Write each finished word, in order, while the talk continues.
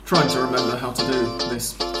trying to remember how to do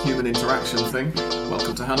this human interaction thing.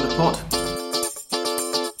 Welcome to Hand of Pod.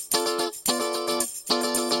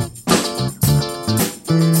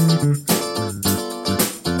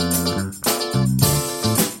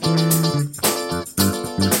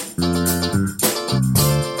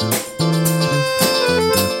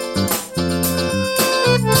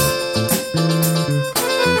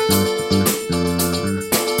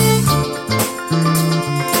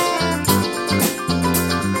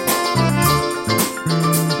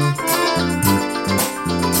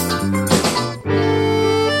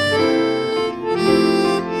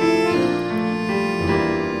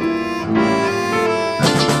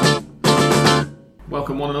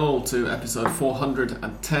 Welcome one and all to episode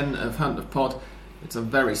 410 of Hand of Pod. It's a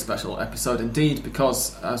very special episode indeed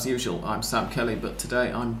because, as usual, I'm Sam Kelly, but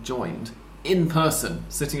today I'm joined in person,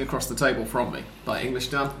 sitting across the table from me, by English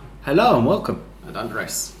Dan. Hello and welcome. And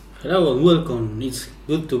Andres. Hello and welcome. It's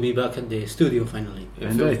good to be back at the studio finally.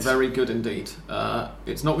 It feels very good indeed.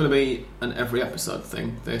 It's not going to be an every episode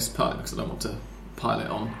thing, this, partly because I don't want to pile it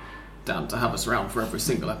on Dan to have us around for every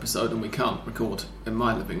single episode, and we can't record in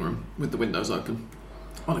my living room with the windows open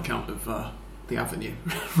on account of the avenue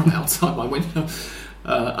right outside my window,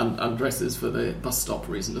 and dresses for the bus stop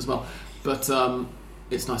reason as well. But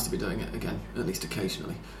it's nice to be doing it again, at least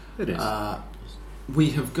occasionally. It is.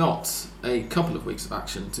 We have got a couple of weeks of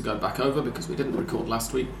action to go back over because we didn't record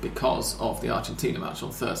last week because of the Argentina match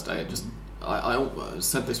on Thursday. I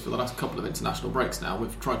said this for the last couple of international breaks now.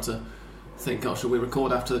 We've tried to think, should we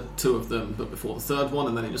record after two of them but before the third one?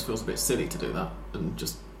 And then it just feels a bit silly to do that and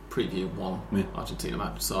just preview one Argentina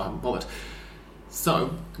match, so I haven't bothered.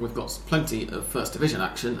 So we've got plenty of First Division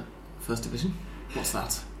action. First Division? What's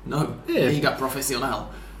that? No, Liga Profesional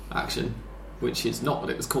action, which is not what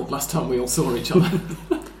it was called last time we all saw each other.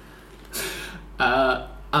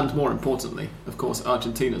 And more importantly, of course,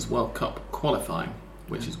 Argentina's World Cup qualifying,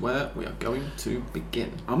 which is where we are going to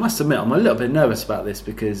begin. I must admit, I'm a little bit nervous about this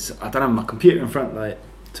because I don't have my computer in front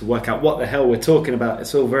to work out what the hell we're talking about.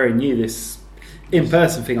 It's all very new, this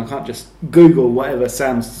in-person thing. I can't just Google whatever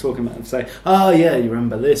Sam's talking about and say, oh yeah, you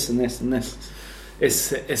remember this and this and this.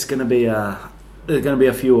 It's going to be there's going to be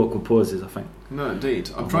a few awkward pauses, I think. No, indeed.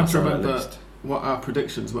 I'm trying to remember what our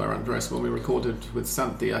predictions were, Andres, when we recorded with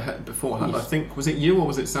Santi beforehand. Yes. I think, was it you or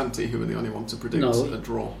was it Santi who were the only one to predict a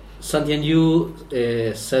draw? Santi and you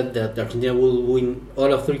said that Argentina will win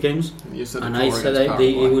all of 3 games, You said and I said that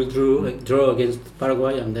they will draw against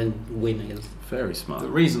Paraguay and then win against. Very smart. The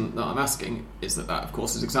reason that I'm asking is that of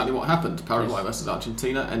course, is exactly what happened. Paraguay versus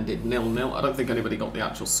Argentina ended 0-0. I don't think anybody got the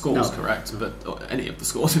actual scores correct, or any of the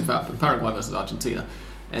scores, in fact, but Paraguay versus Argentina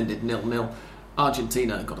ended 0-0.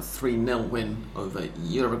 Argentina got a 3-0 win over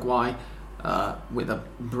Uruguay with a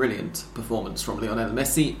brilliant performance from Lionel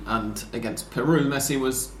Messi, and against Peru, Messi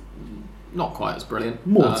was not quite as brilliant.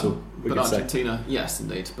 Mortal, but Argentina, yes,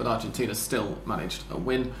 indeed. But Argentina still managed a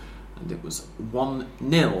win, and it was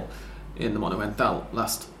 1-0 in the Monumental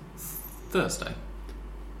last Thursday.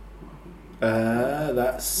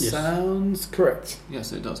 That sounds correct.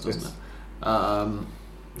 Yes, it does, doesn't it?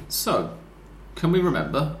 So, can we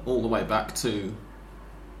remember all the way back to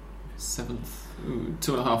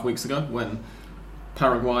 2.5 weeks ago when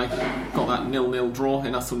Paraguay got that 0-0 draw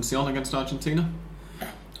in Asunción against Argentina?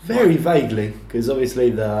 Very vaguely, because obviously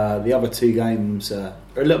the other 2 games are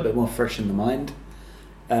a little bit more fresh in the mind.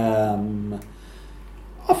 I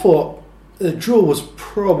thought the draw was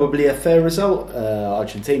probably a fair result.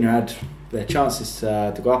 Argentina had their chances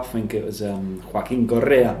to go up. I think it was Joaquin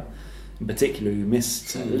Correa in particular who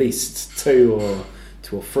missed at least 2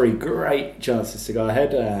 or 3 great chances to go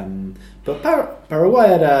ahead. But Paraguay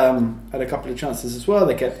had a couple of chances as well.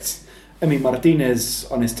 They kept Emi Martinez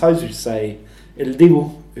on his toes, which say El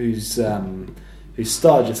Dibu, whose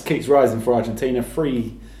star just keeps rising for Argentina.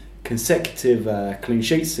 3 consecutive clean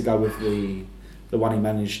sheets to go with the one he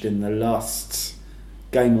managed in the last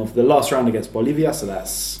game of the last round against Bolivia. So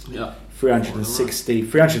that's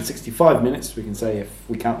 365 minutes, we can say, if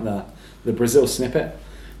we count the Brazil snippet,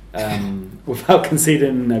 without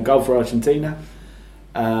conceding a goal for Argentina.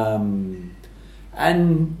 And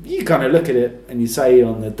you kind of look at it and you say,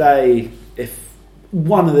 on the day, if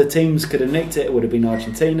one of the teams could have nicked it, it would have been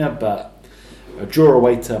Argentina, but a draw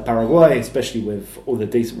away to Paraguay, especially with all the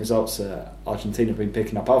decent results Argentina have been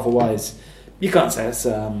picking up otherwise, you can't say it's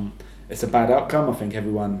a bad outcome. I think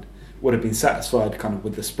everyone would have been satisfied kind of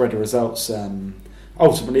with the spread of results.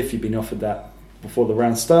 Ultimately, if you'd been offered that before the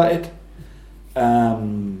round started,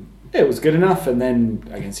 it was good enough. And then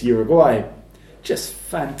against Uruguay, just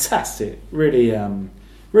fantastic, really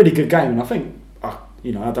good game. And I think, I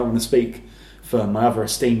don't want to speak for my other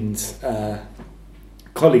esteemed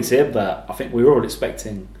colleagues here, but I think we were all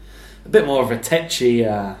expecting a bit more of a tetchy,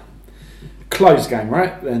 close game,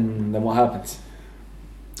 right? Than what happened.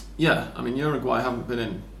 Yeah, I mean, Uruguay haven't been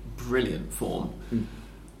in brilliant form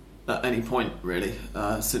at any point, really,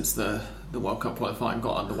 since the World Cup qualifying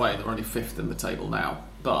got underway. They're only 5th in the table now,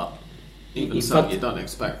 but even In so, fact, you don't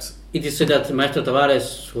expect... It is said that Maestro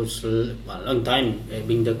Tavares, who's a long time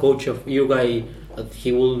being the coach of Uruguay, that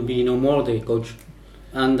he will be no more the coach,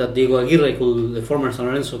 and that Diego Aguirre, the former San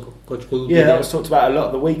Lorenzo coach, could be Yeah, that there. was talked about a lot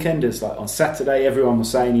of the weekend. It's like on Saturday, everyone was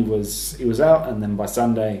saying he was out, and then by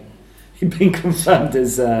Sunday, he'd been confirmed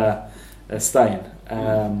as staying.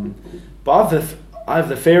 But I have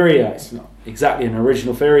the theory. It's not exactly an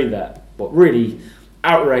original theory that what really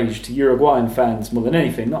outraged Uruguayan fans more than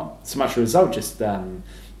anything, not so much the result, just the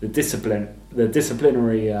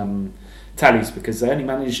disciplinary tallies, because they only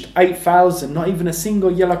managed 8 fouls and not even a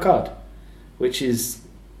single yellow card, which is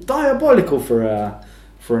diabolical for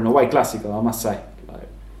an away Clásico, I must say.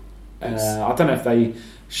 I don't know if they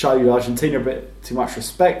showed Argentina a bit too much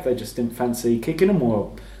respect. They just didn't fancy kicking them,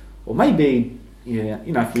 or maybe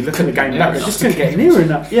if you look at the game back, they just couldn't get near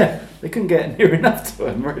enough. Yeah, they couldn't get near enough to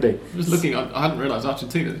them, really. Just looking, I hadn't realised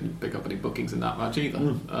Argentina didn't pick up any bookings in that match either,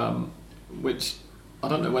 which I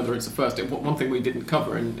don't know whether it's the first. One thing we didn't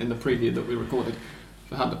cover in the preview that we recorded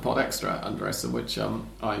for Hand of Pod Extra, Andres, which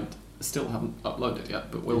I still haven't uploaded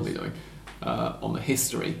yet, but will be doing, on the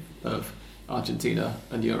history of Argentina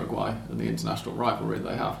and Uruguay and the international rivalry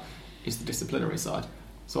they have, is the disciplinary side.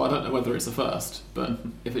 So I don't know whether it's the first, but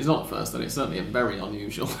if it's not the first, then it's certainly a very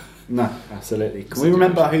unusual. No, absolutely. Can we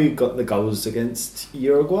remember who got the goals against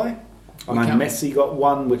Uruguay? I know Messi got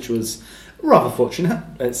one, which was rather fortunate.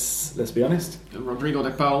 Let's be honest. Rodrigo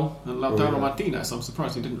de Paul and Lautaro Martinez. I'm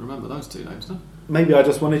surprised you didn't remember those two names, no? Maybe I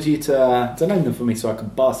just wanted you to name them for me so I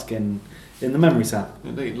could bask in the memory, Sam.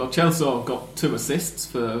 Indeed. Lo Celso got 2 assists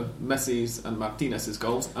for Messi's and Martinez's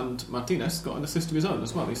goals, and Martinez got an assist of his own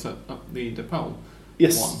as well. He set up the De Paul one,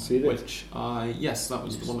 which that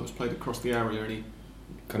was the one that was played across the area, and he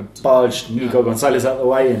kind of barged Nico Gonzalez out of the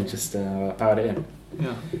way and just powered it in.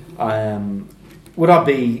 Yeah. Would I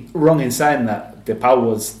be wrong in saying that De Paul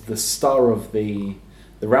was the star of the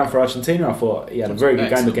round for Argentina? I thought he had a very good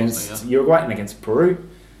game against Uruguay and against Peru.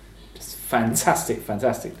 Just fantastic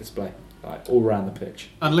display, like all around the pitch.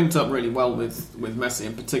 And linked up really well with Messi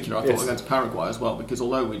in particular, I thought, against Paraguay as well, because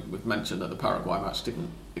although we've mentioned that the Paraguay match didn't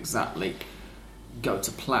exactly go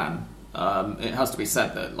to plan, it has to be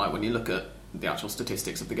said that, like, when you look at the actual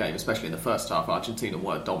statistics of the game, especially in the first half, Argentina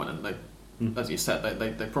were dominant. They, as you said,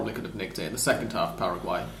 they probably could have nicked it. In the second half,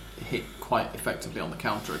 Paraguay hit quite effectively on the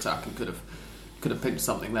counter-attack and could have pinched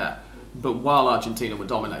something there. But while Argentina were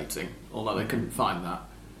dominating, although they couldn't find that,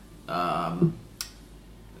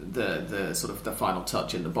 the sort of the final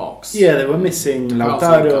touch in the box. Yeah, they were missing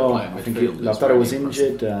Lautaro. I think Lautaro was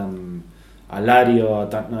injured. Alario, I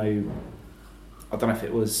don't know if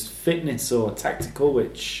it was fitness or tactical,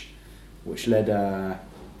 which led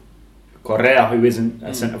Correa, who isn't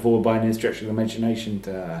a centre forward by any stretch of the imagination,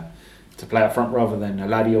 to play up front rather than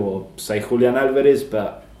Alario or say Julian Alvarez.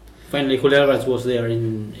 But finally, Julian Alvarez was there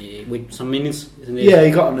with some minutes. Yeah,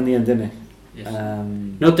 he got on in the end, didn't he? Yes.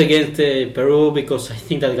 Not against Peru, because I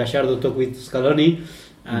think that Gallardo talked with Scaloni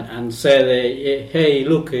and said, "Hey,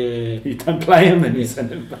 look, you don't play him," and you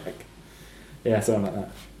send him back. Yeah, something like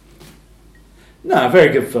that. No,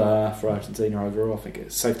 very good for Argentina overall, I think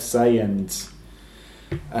it's safe to say. And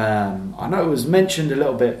I know it was mentioned a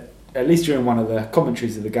little bit, at least during one of the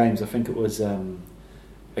commentaries of the games, I think it was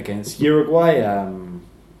against Uruguay,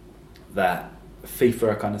 that FIFA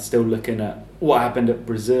are kind of still looking at what happened in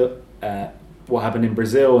Brazil,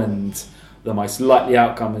 and the most likely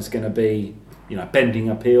outcome is going to be, bending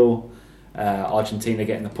appeal, Argentina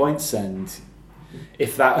getting the points, and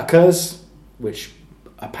if that occurs, which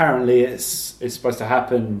apparently it's supposed to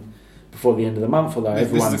happen before the end of the month, although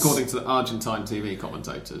this is according to the Argentine TV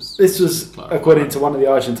commentators. This was according to one of the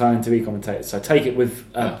Argentine TV commentators, so take it with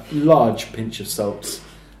a large pinch of salt.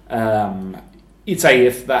 You'd say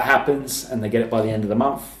if that happens and they get it by the end of the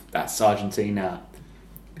month, that's Argentina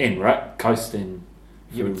in, right? Coasting.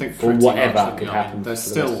 You would think for whatever could happen. There's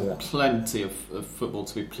still plenty of football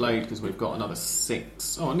to be played, because we've got another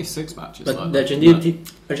only 6 matches. But the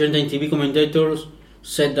Argentine TV commentators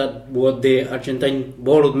said that what the Argentine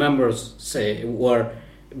board members were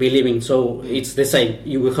believing, so it's the same.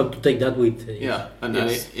 You will have to take that with. And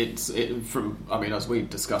it's from. I mean, as we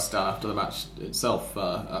discussed after the match itself,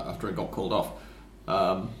 after it got called off,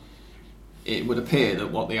 it would appear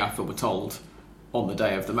that what the AFA were told on the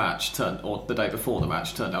day of the match or the day before the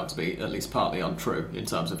match turned out to be at least partly untrue in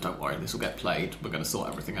terms of don't worry, this will get played, we're going to sort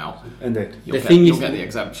everything out. Indeed. You'll get the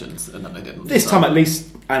exemptions, and then they didn't. This time at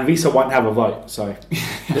least, Anvisa won't have a vote. So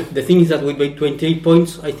the thing is that with 28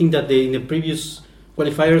 points, I think that in the previous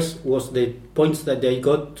qualifiers was the points that they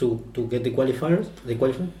got to get the qualifiers.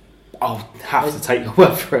 I'll have to take your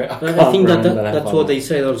word for it. I think that's what they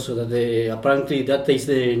said also. That apparently that is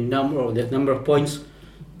the number of points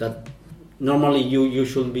that normally you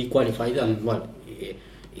should be qualified. And well,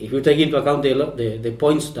 if you take into account the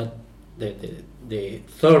points that the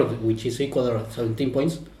third, which is Ecuador at 17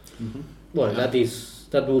 points, well, that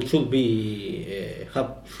should be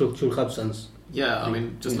should have sense. Yeah, I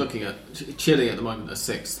mean, just looking at Chile at the moment are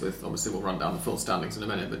 6th with, obviously we'll run down the full standings in a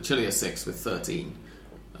minute, but Chile are 6th with 13.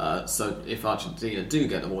 So if Argentina do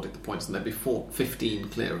get awarded the points, then they'd be 15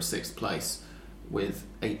 clear of 6th place with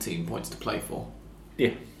 18 points to play for.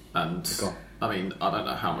 Yeah. And I mean, I don't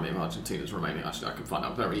know how many of Argentina's remaining. Actually, I can find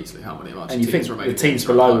out very easily how many of and you Argentina's think remaining. the teams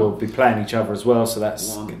below will be playing each other as well, so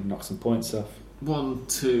that's going to knock some points off. 1,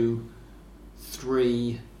 2,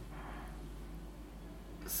 3.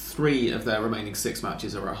 3 of their remaining 6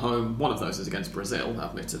 matches are at home. One of those is against Brazil,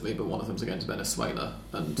 admittedly, but one of them's against Venezuela,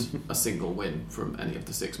 and a single win from any of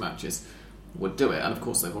the 6 matches would do it. And of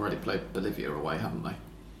course, they've already played Bolivia away, haven't they?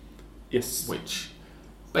 Yes. Which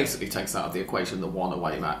basically takes out of the equation the one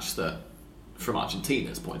away match that, from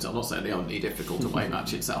Argentina's point, I'm not saying the only difficult away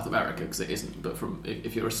match in South America, because it isn't, but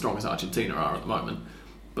if you're as strong as Argentina are at the moment,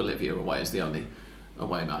 Bolivia away is the only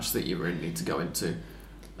away match that you really need to go into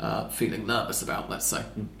feeling nervous about, let's say.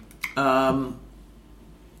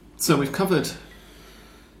 So we've covered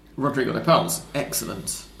Rodrigo de Paul's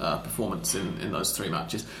excellent performance in those 3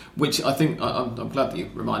 matches, which I think I'm glad that you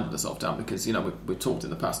reminded us of, Dan, because we've talked in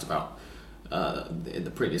the past about in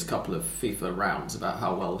the previous couple of FIFA rounds about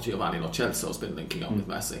how well Giovanni Lo Celso's been linking up with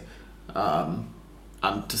Messi,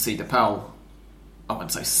 and to see de Paul, I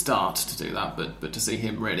wouldn't say start to do that, but to see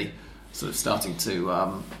him really sort of starting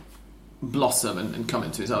to blossom and come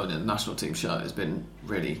into his own in the national team shirt has been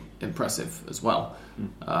really impressive as well.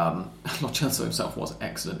 Lo Celso himself was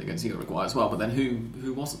excellent against Uruguay as well, but then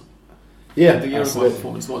who wasn't? Yeah, the Uruguay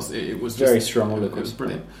performance was very just, strong. It was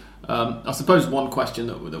brilliant. I suppose one question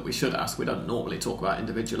that we should ask, we don't normally talk about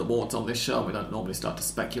individual awards on this show, we don't normally start to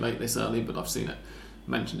speculate this early, but I've seen it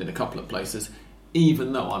mentioned in a couple of places.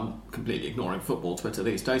 Even though I'm completely ignoring football Twitter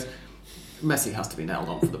these days, Messi has to be nailed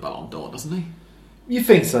on for the Ballon d'Or, doesn't he? You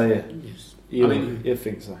think so, yeah. Yes. You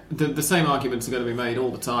think so. The same arguments are going to be made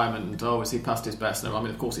all the time, and is he past his best? No, I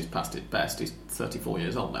mean, of course he's past his best. He's 34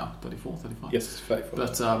 years old now, 34, 35. Yes, 34.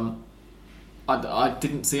 But I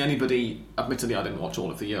didn't see anybody, admittedly I didn't watch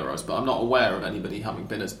all of the Euros, but I'm not aware of anybody having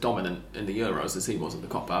been as dominant in the Euros as he was at the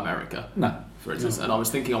Copa America. No. For instance, and I was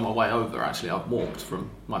thinking on my way over, actually, I've walked from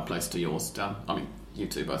my place to yours, Dan. I mean, you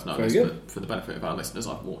two both know this, but for the benefit of our listeners,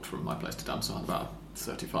 I've walked from my place to Dan, so I had about a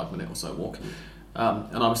 35-minute or so walk.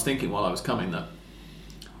 And I was thinking while I was coming that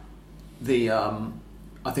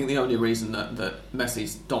I think the only reason that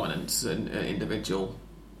Messi's dominance in individual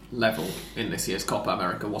level in this year's Copa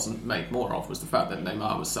America wasn't made more of was the fact that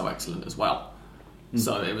Neymar was so excellent as well.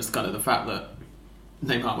 So it was kind of the fact that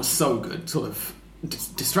Neymar was so good sort of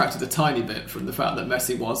distracted a tiny bit from the fact that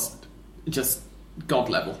Messi was just god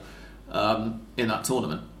level in that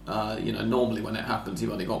tournament. Normally when it happens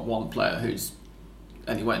you've only got one player who's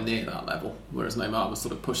anywhere near that level, whereas Neymar was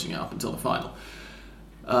sort of pushing it up until the final.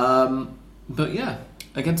 But yeah,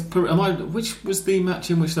 against Peru, which was the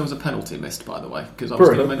match in which there was a penalty missed, by the way? Because I was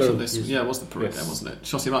going to mention this. Yes. Yeah, it was the Peru game, wasn't it?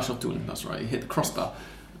 Josimar Yotun, that's right. He hit the crossbar,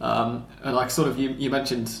 and like sort of you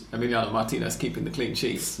mentioned Emiliano Martinez keeping the clean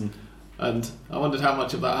sheets, and I wondered how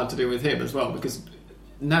much of that had to do with him as well, because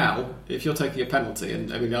now, if you're taking a penalty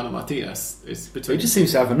and Emiliano Martinez is between... He just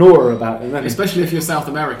seems to have an aura about him, especially if you're South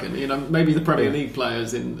American. Maybe the Premier League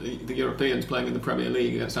players in the Europeans playing in the Premier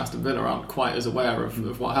League against Aston Villa aren't quite as aware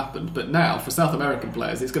of what happened. But now, for South American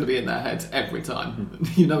players, it's going to be in their heads every time.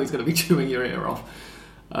 He's going to be chewing your ear off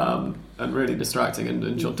and really distracting. And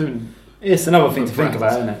Yotun... It's another thing to think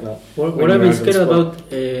about, isn't it? What I've been scared about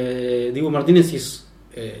Diego Martinez is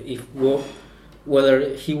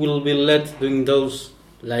whether he will be led doing those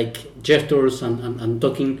like gestures and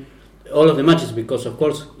talking all of the matches, because of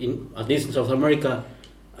course at least in South America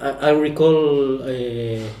I recall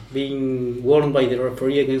being warned by the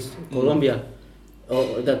referee against Colombia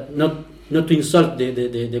that not to insult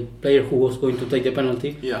the player who was going to take the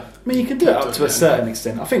penalty. Yeah, I mean you can do it up to a certain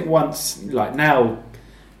extent. I think once, like now,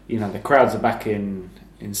 the crowds are back in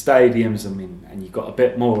stadiums. I mean, and you've got a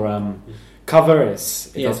bit more cover.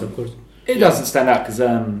 Yes, of course. It doesn't stand out because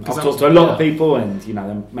I've talked to a lot of people, and they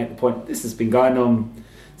make the point. This has been going on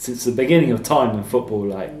since the beginning of time in football.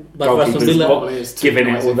 Like goalkeepers giving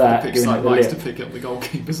it all that, giving it the lip. To pick up the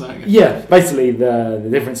goalkeeper saying it. Yeah, basically the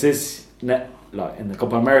difference is like in the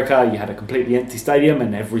Copa America, you had a completely empty stadium,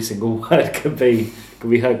 and every single word could be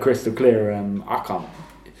heard crystal clear. I can't.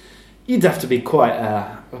 You'd have to be quite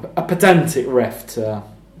a pedantic ref to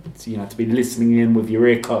be listening in with your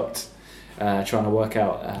ear cocked, trying to work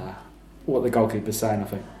out what the goalkeeper's saying. I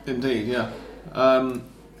think. Indeed, yeah.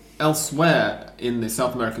 Elsewhere in the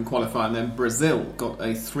South American qualifying, then Brazil got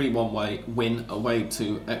a 3-1 win away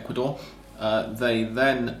to Ecuador. They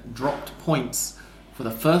then dropped points for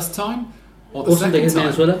the first time. Or the second against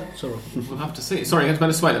time. Venezuela? Sorry. We'll have to see. Sorry, against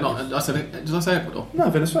Venezuela. Did I say Ecuador? No,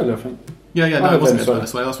 Venezuela, I think. Yeah, no, it wasn't against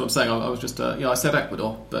Venezuela. That's what I'm saying. I was just, I said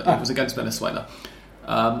Ecuador, but it was against Venezuela.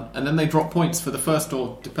 And then they dropped points for the first,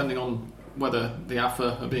 or depending on whether the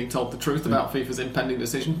AFA are being told the truth about FIFA's impending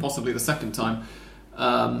decision, possibly the second time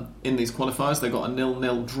in these qualifiers. They got a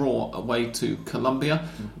 0-0 draw away to Colombia.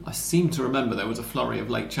 I seem to remember there was a flurry of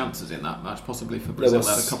late chances in that match, possibly for Brazil. They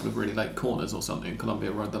had a couple of really late corners or something, and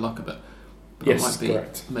Colombia rode the luck a bit. But yes, I might be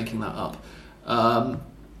correct. Making that up.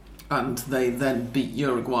 And they then beat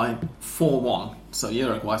Uruguay 4-1. So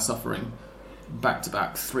Uruguay suffering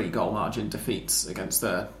back-to-back 3-goal margin defeats against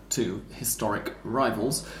their two historic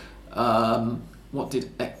rivals. What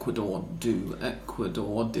did Ecuador do?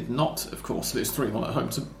 Ecuador did not, of course, lose 3-1 at home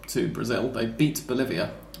to Brazil. They beat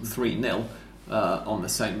Bolivia 3-0 on the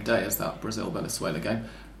same day as that Brazil-Venezuela game.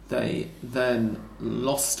 They then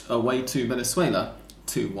lost away to Venezuela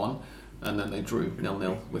 2-1. And then they drew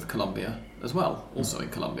 0-0 with Colombia as well, also in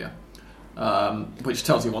Colombia. Which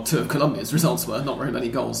tells you what two of Colombia's results were. Not very many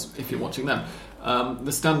goals if you're watching them.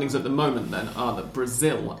 The standings at the moment then are that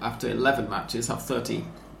Brazil, after 11 matches, have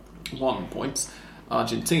 31 points.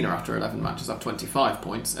 Argentina, after 11 matches, have 25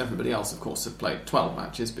 points. Everybody else, of course, have played 12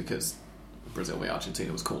 matches because Brazil v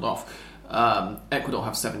Argentina was called off. Ecuador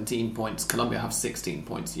have 17 points. Colombia have 16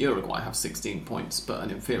 points. Uruguay have 16 points, but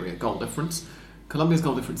an inferior goal difference. Colombia's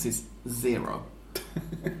goal difference is 0.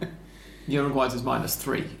 Uruguay's is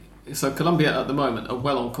 -3. So Colombia at the moment are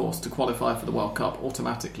well on course to qualify for the World Cup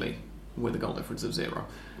automatically with a goal difference of 0.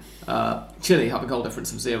 Chile have a goal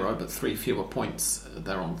difference of 0 but 3 fewer points.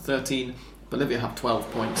 They're on 13. Bolivia have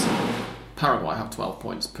 12 points. Paraguay have 12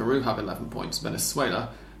 points. Peru have 11 points. Venezuela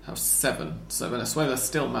have 7. So Venezuela's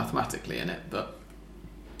still mathematically in it, but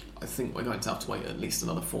I think we're going to have to wait at least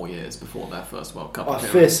another 4 years before their first World Cup appearance.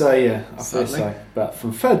 I fear so, yeah. I fear so. But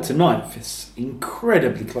from 3rd to 9th, it's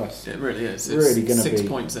incredibly close. It really is. It's really going to be 6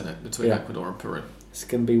 points in it between Ecuador and Peru. It's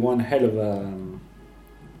going to be one hell of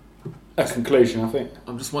a conclusion, I think.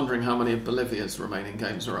 I'm just wondering how many of Bolivia's remaining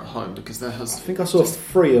games are at home, because there has... I think I saw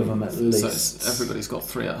 3 of them at least. So everybody's got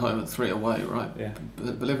 3 at home and 3 away, right? Yeah.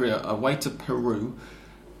 Bolivia away to Peru,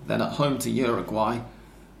 then at home to Uruguay,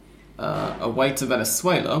 away to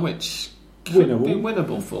Venezuela, which could be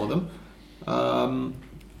winnable for them.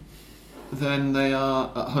 Then they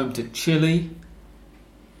are at home to Chile,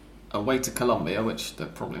 away to Colombia, which they're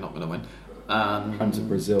probably not going to win. And home to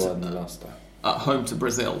Brazil in the last time. At home to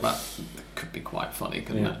Brazil, that could be quite funny,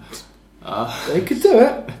 couldn't it? They could do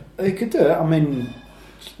it. I mean,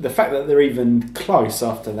 the fact that they're even close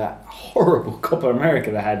after that horrible Copa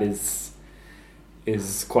America they had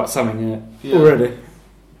is quite something already.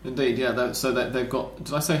 Indeed, yeah. So they've got,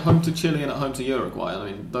 did I say home to Chile and at home to Uruguay? I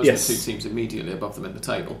mean, those are the 2 teams immediately above them in the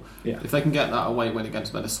table. Yeah. If they can get that away win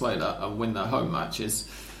against Venezuela and win their home matches...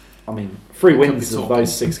 I mean, 3 wins of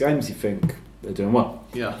those 6 games, you think they're doing well.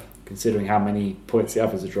 Yeah. Considering how many points the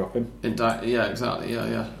others are dropping. Yeah, exactly,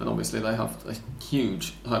 yeah. And obviously they have a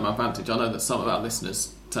huge home advantage. I know that some of our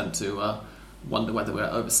listeners tend to wonder whether we're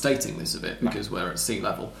overstating this a bit because we're at sea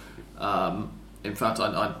level. In fact,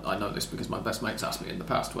 I know this because my best mates asked me in the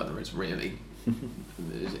past whether it's really,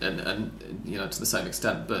 and to the same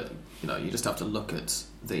extent. But you just have to look at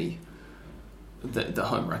the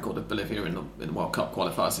home record of Bolivia in the World Cup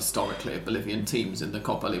qualifiers historically of Bolivian teams in the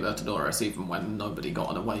Copa Libertadores, even when nobody got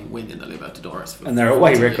an away win in the Libertadores. And their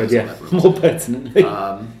away record, more pertinently,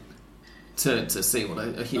 to see what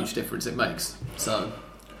a huge difference it makes. So,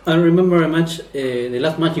 I remember a match, the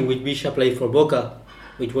last match in which Villa played for Boca,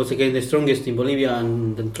 which was again the strongest in Bolivia,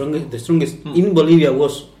 and the strongest in Bolivia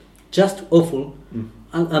was just awful,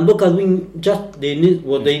 and Boca doing just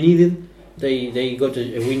what they needed. They got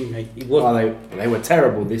a win. It was they were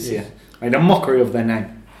terrible this year. Made a mockery of their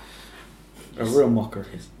name. A real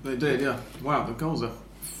mockery. They did, yeah. Wow, the goals are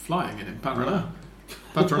flying in Patronato.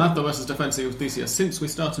 Patronato versus Defensa y Justicia. Since we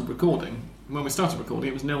started recording, when we started recording,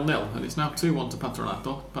 it was 0-0, and it's now 2-1 to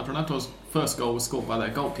Patronato. Patronato's first goal was scored by their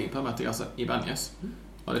goalkeeper, Matias Ibanez.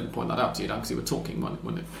 I didn't point that out to you, Dan, because you were talking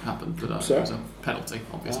when it happened, but it was a penalty,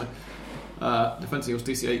 obviously. Defensa y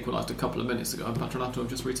Justicia equalised a couple of minutes ago, and Patronato have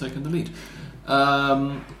just retaken the lead.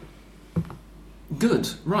 Good,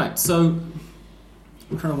 right, so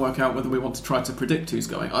we're trying to work out whether we want to try to predict who's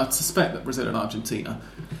going. I suspect that Brazil and Argentina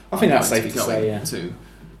I think that's safe to to go say, yeah. to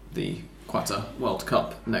the Qatar World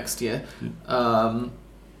Cup next year.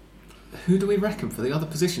 Who do we reckon for the other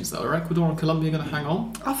positions, though? Are Ecuador and Colombia going to hang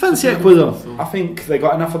on? I fancy Ecuador. I think they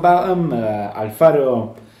got enough about them.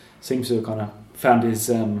 Alfaro seems to have kind of found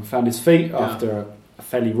his feet after a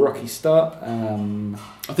fairly rocky start.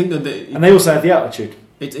 I think that and they also have the altitude.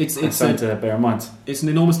 It's something to bear in mind. It's an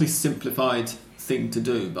enormously simplified thing to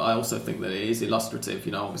do, but I also think that it is illustrative.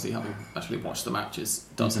 Obviously having actually watched the matches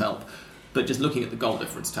does help. But just looking at the goal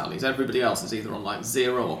difference tallies, everybody else is either on like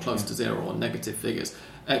 0 or close to 0 or negative figures.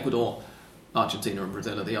 Ecuador, Argentina and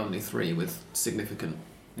Brazil are the only three with significant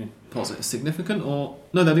positive. Significant or...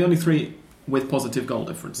 No, they're the only three with positive goal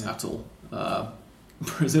difference at all.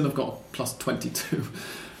 Brazil have got plus 22.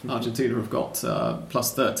 Argentina have got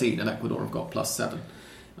plus 13 and Ecuador have got plus 7.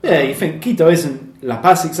 Yeah, you think Quito isn't La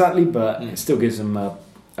Paz exactly, but it still gives them a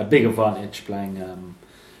big advantage playing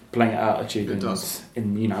at altitude. It does.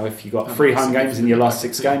 If you've got 3 home games in your last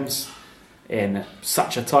 6 games in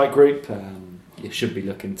such a tight group, you should be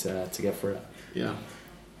looking to get through it. Yeah.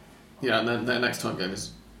 Yeah, and then their next home game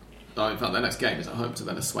is... in fact, their next game is at home to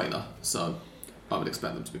Venezuela, so I would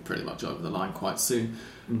expect them to be pretty much over the line quite soon.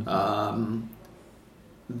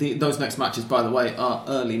 Those next matches, by the way, are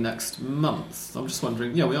early next month. I'm just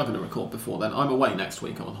wondering, we are going to record before then. I'm away next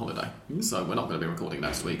week, I'm on holiday, so we're not going to be recording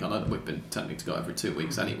next week. I know that we've been tending to go every 2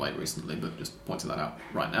 weeks anyway recently, but just pointing that out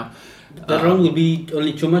right now. That round will be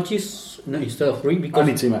only 2 matches instead of 3? Because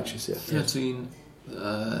only 2 matches, yeah. Between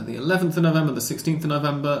the 11th of November, the 16th of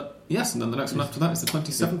November, yes, and then the next one after that is the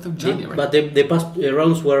 27th of January. But the past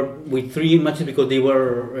rounds were with 3 matches because they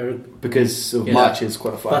were... because of matches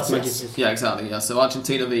qualified. Past matches. Yeah, exactly, yeah. So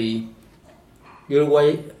Argentina v...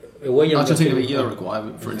 Uruguay... Argentina v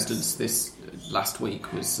Uruguay, for instance, this last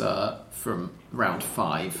week was from round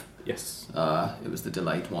 5. Yes. It was the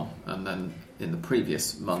delayed one. And then in the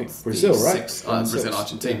previous month... Brazil, right?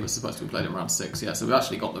 Brazil-Argentina was supposed to be played in round 6, yeah. So we've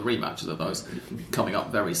actually got the rematches of those coming up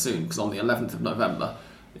very soon, because on the 11th of November...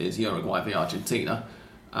 is Uruguay v Argentina,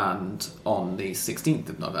 and on the 16th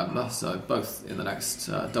of November, so both in the next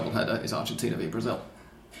doubleheader, is Argentina v Brazil.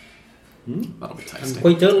 That'll be tasty. And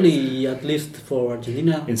quite early, at least for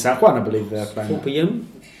Argentina. In San Juan, I believe they're playing. 4 p.m.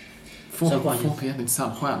 4 p.m. in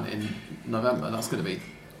San Juan in November. That's going to be.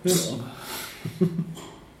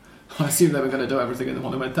 I assume they were going to do everything in the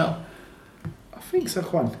Monumental. I think San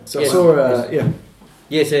Juan. So yes. I saw,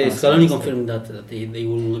 Yes, Scaloni confirmed that they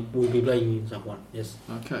will be playing in San Juan. Yes.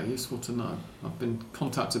 Okay, useful to know. I've been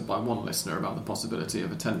contacted by one listener about the possibility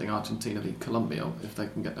of attending Argentina v Colombia if they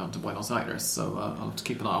can get down to Buenos Aires. So I'll have to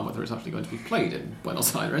keep an eye on whether it's actually going to be played in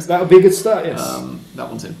Buenos Aires. That would be a good start. Yes. That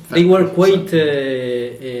one's in They February, were quite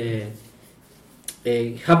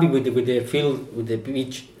happy with the field, with the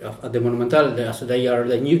pitch at the Monumental. So they are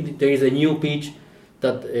there is a new pitch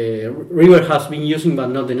that River has been using, but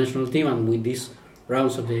not the national team, and with this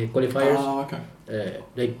rounds of the qualifiers. Oh, okay.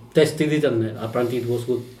 They tested it and apparently it was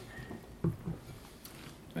good.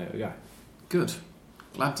 There we go. Good.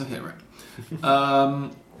 Glad to hear it.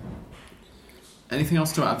 Anything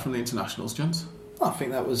else to add from the internationals, James? I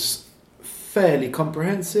think that was fairly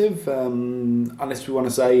comprehensive. Unless we want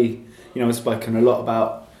to say, we've spoken a lot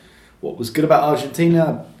about what was good about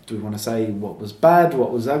Argentina. Do we want to say what was bad,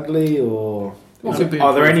 what was ugly, or...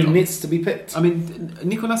 Are there any nits to be picked? I mean,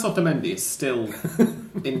 Nicolas Otamendi is still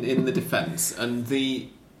in the defence, and the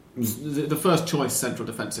first choice central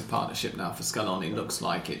defensive partnership now for Scaloni looks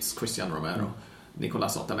like it's Cristiano Romero,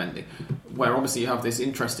 Nicolas Otamendi, where obviously you have this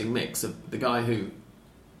interesting mix of the guy who,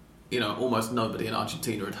 almost nobody in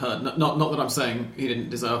Argentina had heard. Not that I'm saying he didn't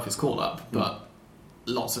deserve his call up, but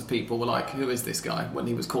lots of people were like, "Who is this guy?" when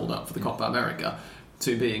he was called up for the Copa America.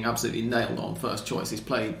 To being absolutely nailed on first choice. He's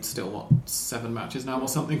played still 7 matches now or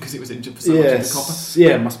something because he was injured for so much in the Copa.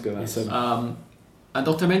 Yeah, it must be about 7. And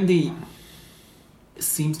Otamendi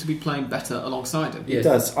seems to be playing better alongside him. He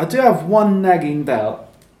does. I do have one nagging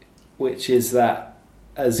doubt, which is that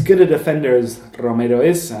as good a defender as Romero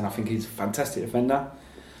is, and I think he's a fantastic defender,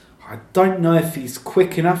 I don't know if he's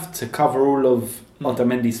quick enough to cover all of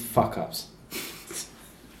Otamendi's fuck-ups.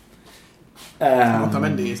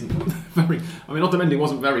 Otamendi isn't very... Otamendi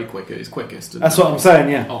wasn't very quick at his quickest. That's what I'm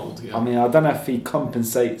saying, yeah. Old, yeah. I don't know if he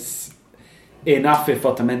compensates enough if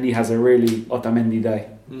Otamendi has a really Otamendi day.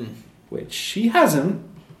 which he hasn't.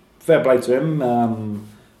 Fair play to him.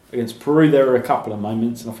 Against Peru, there were a couple of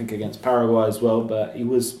moments, and I think against Paraguay as well. But he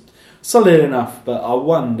was solid enough. But I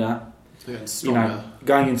wonder,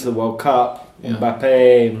 going into the World Cup,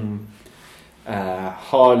 Mbappe, and,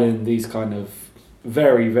 Haaland, these kind of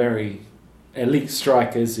very, very elite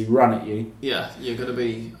strikers who run at you. Yeah, you're going to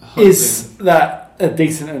be hoping, is that a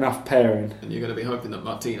decent enough pairing? And you're going to be hoping that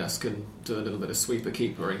Martinez can do a little bit of sweeper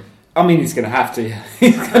keepering. I mean, he's going to have to.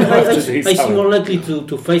 He's going to have to do I see more likely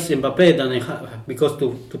to face Mbappe than because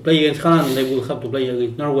to play against Haaland, they will have to play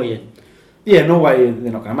against Norway. Yeah, Norway,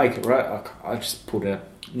 they're not going to make it, right? I just pulled a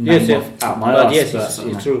name out my ass. Yes,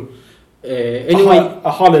 it's true. Anyway,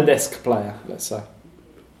 a Haaland-esque player, let's say.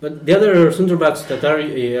 But the other centre backs that are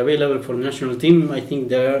available for the national team, I think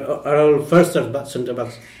they are all first centre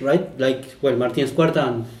backs, right? Like Martínez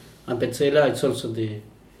Cuarta and Petzela. It's also the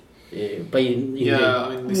playing. Yeah,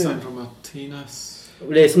 I mean, Lisandro Martinez.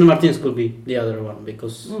 Lisandro Martinez could be the other one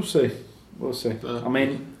because we'll see. I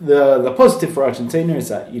mean, the positive for Argentina is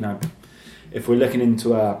that if we're looking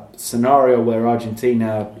into a scenario where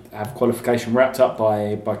Argentina have qualification wrapped up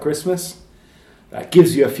by Christmas, that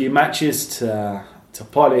gives you a few matches to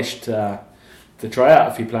polish, to try out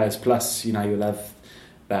a few players. Plus, you'll have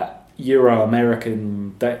that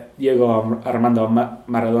Euro-American Diego Armando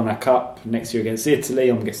Maradona Cup next year against Italy.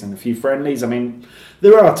 I'm guessing a few friendlies. I mean,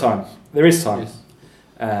 there is time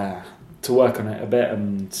to work on it a bit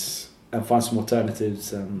and find some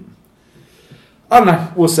alternatives. I don't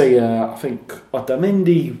know. We'll see. I think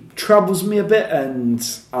Otamendi troubles me a bit, and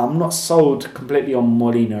I'm not sold completely on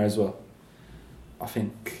Molina as well. I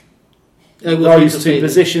think those two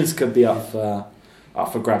positions could be up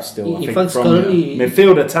for grabs still. I think from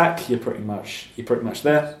midfield attack, you're pretty much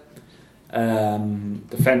there.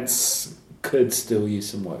 Defence could still use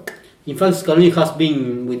some work. In fact, Scaloni has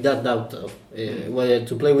been with that doubt of whether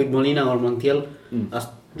to play with Molina or Montiel. As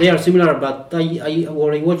they are similar, but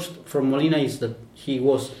what I watched from Molina is that he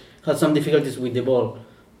had some difficulties with the ball.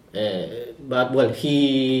 But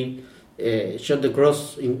he shot the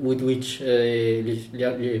cross with which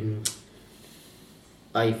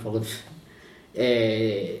I forgot.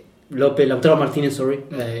 Lautaro Martinez,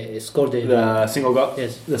 scored the single goal.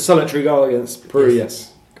 Yes, the solitary goal against Peru.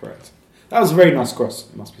 Yes, correct. That was a very nice cross,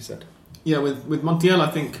 it must be said. Yeah, with Montiel, I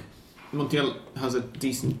think Montiel has a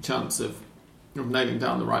decent chance of nailing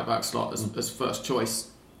down the right back slot as first choice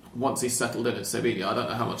once he's settled in at Sevilla. I don't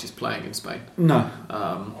know how much he's playing in Spain. No.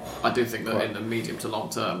 I do think that in the medium to long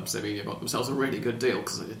term, Sevilla got themselves a really good deal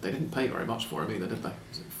because they didn't pay very much for him either, did they?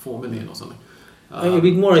 Was it 4 million or something? A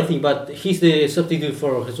bit more, I think, but he's the substitute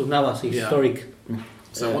for Jesus Navas, historic.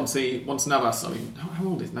 So once Navas, I mean, how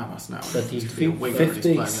old is Navas now? 50,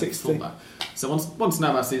 60. So once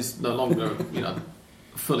Navas is no longer,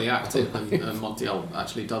 fully active, and Montiel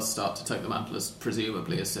actually does start to take the mantle as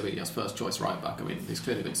presumably as Sevilla's first choice right back. I mean, he's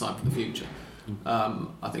clearly been signed for the future.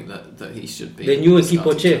 I think that he should be. The new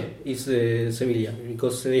equipo Che is Sevilla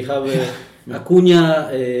because they have Acuna,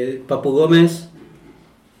 Papu Gomez,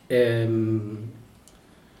 him.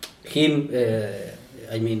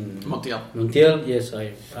 I mean Montiel, yes,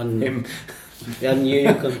 and him. And you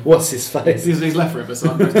can... What's his face? He's left for it, but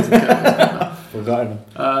so doesn't care. Forgotten him.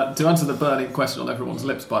 To answer the burning question on everyone's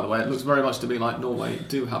lips, by the way, it looks very much to me like Norway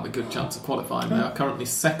do have a good chance of qualifying. They are currently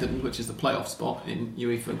second, which is the playoff spot in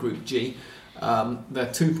UEFA Group G.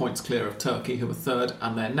 They're 2 points clear of Turkey, who are third,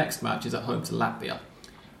 and their next match is at home to Latvia.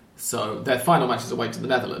 So their final match is away to the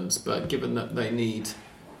Netherlands, but given that they need...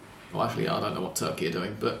 Well, actually, I don't know what Turkey are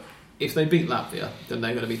doing, but if they beat Latvia, then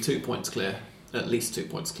they're going to be 2 points clear, at least 2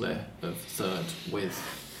 points clear of third with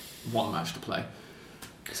one match to play.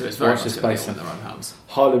 So it's very much going to be in their own hands.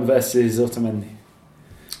 Haaland versus Otamendi.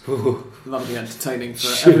 That'll be entertaining for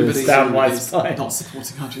everybody who is not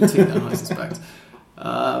supporting Argentina, I suspect.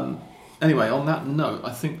 Anyway, on that note,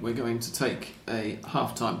 I think we're going to take a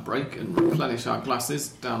half-time break and replenish our glasses.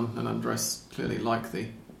 Dan and Andres clearly like the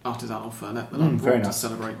artisanal fernet that I brought to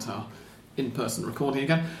celebrate our in-person recording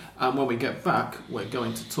again. And when we get back, we're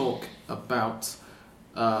going to talk about...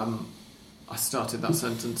 I started that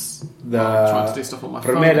sentence trying to do stuff on my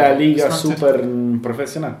phone. Primera Liga Super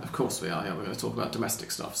Professional. Of course we are, yeah. We're going to talk about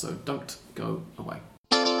domestic stuff, so don't go away.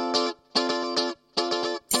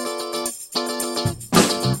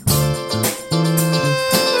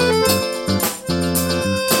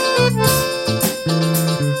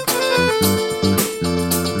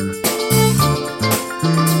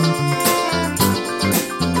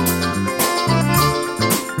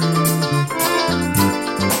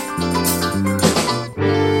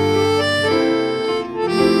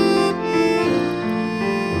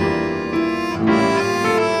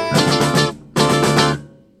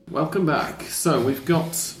 back. So we've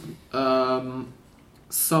got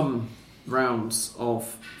some rounds of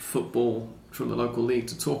football from the local league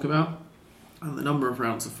to talk about, and the number of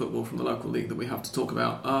rounds of football from the local league that we have to talk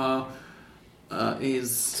about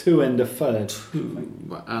is 2 and a third.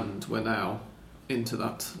 2, and we're now into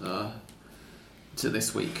that to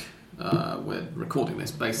this week. We're recording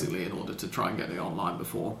this basically in order to try and get it online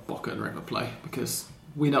before Boca and River play, because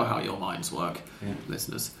we know how your minds work,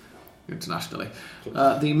 listeners, internationally.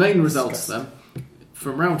 The main results then,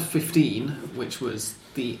 from round 15, which was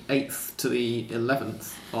the 8th to the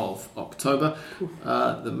 11th of October,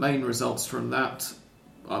 the main results from that,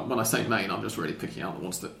 when I say main, I'm just really picking out the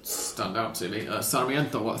ones that stand out to me.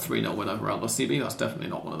 Sarmiento got a 3-0 win over Aldosivi, that's definitely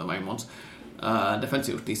not one of the main ones. Defensa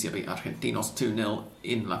y Justicia beat Argentinos 2-0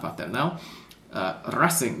 in La Paternal.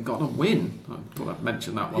 Racing got a win. I thought I'd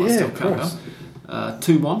mention that while I still can now.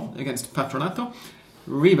 2-1 against Patronato.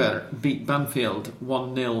 River beat Banfield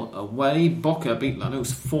 1-0 away. Boca beat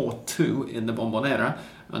Lanús 4-2 in the Bombonera.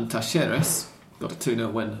 And Talleres got a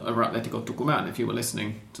 2-0 win over Atlético Tucumán. If you were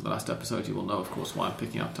listening to the last episode, you will know, of course, why I'm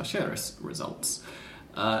picking out Talleres results.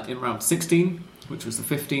 In round 16, which was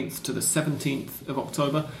the 15th to the 17th of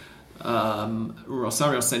October,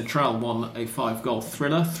 Rosario Central won a 5-goal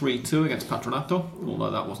thriller 3-2 against Patronato, although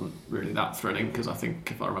that wasn't really that thrilling, because I think,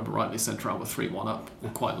 if I remember rightly, Central were 3-1 up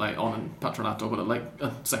quite late on, and Patronato got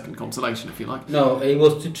a second consolation, if you like. No, it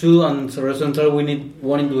was 2-2, and Rosario Central won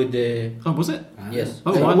it with the... Oh, was it? Yes.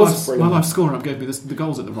 Oh, my live scorer gave me the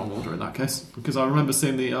goals in the wrong order in that case, because I remember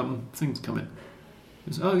seeing the things come in.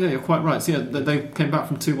 Oh yeah, you're quite right. So yeah, they came back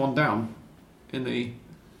from 2-1 down in the...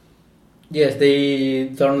 Yes, they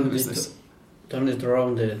turned it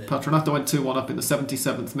around. Patronato went 2-1 up in the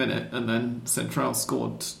 77th minute, and then Central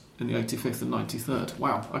scored in the 85th and 93rd.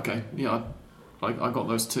 Wow, okay. Yeah, I got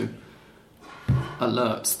those two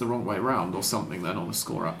alerts the wrong way round or something then on the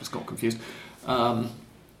score app. Just got confused. Unión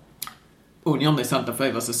de Santa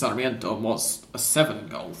Fe versus Sarmiento was a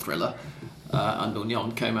 7-goal thriller, and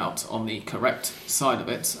Unión came out on the correct side of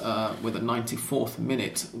it with a 94th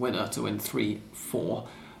minute winner to win 3-4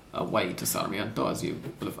 away to Sarmiento, as you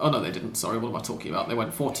will have... Oh no, they didn't, sorry, what am I talking about? They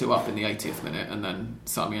went 4-2 up in the 80th minute, and then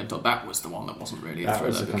Sarmiento, that was the one that wasn't really a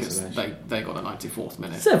thriller, because they got a 94th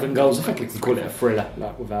minute. 7 goals, I think we can call it a thriller,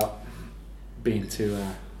 like, without being too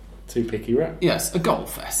picky, right? Yes, a goal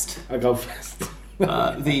fest. A goal fest.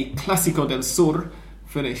 The Clásico del Sur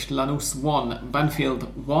finished Lanús 1,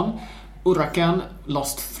 Banfield 1. Huracán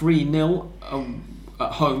lost 3-0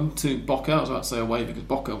 at home to Boca. I was about to say away because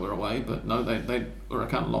Boca were away, but no,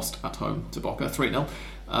 Huracán lost at home to Boca 3-0.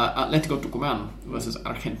 Atlético Tucumán versus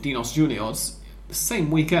Argentinos Juniors, the same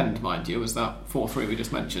weekend, mind you, as that 4-3 we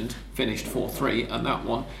just mentioned, finished 4-3, and that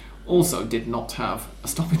one also did not have a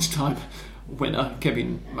stoppage time winner,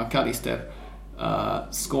 Kevin McAllister,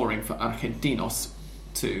 scoring for Argentinos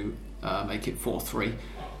to make it 4-3.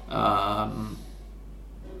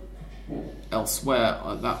 Elsewhere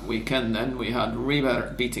that weekend then we had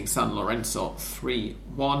River beating San Lorenzo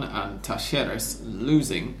 3-1 and Talleres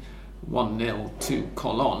losing 1-0 to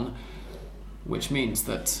Colón, which means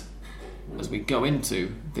that as we go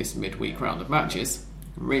into this midweek round of matches,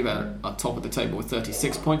 River are top of the table with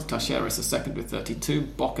 36 points, Talleres are second with 32,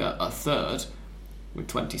 Boca are third with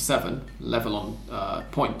 27, level on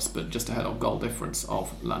points but just ahead on goal difference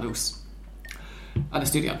of Lanús. And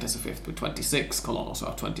Estudiantes are fifth with 26, Colón also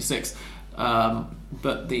have 26.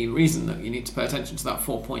 But the reason that you need to pay attention to that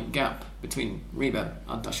 4-point gap between River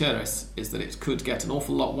and Talleres is that it could get an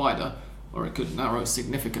awful lot wider, or it could narrow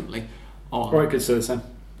significantly or it could stay the same.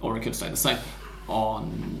 Or it could stay the same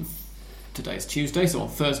on today's Tuesday, so on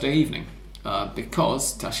Thursday evening,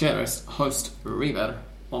 because Talleres host River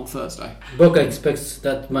on Thursday. Boca expects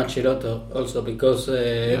that match a lot also, because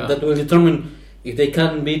that will determine if they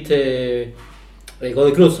can beat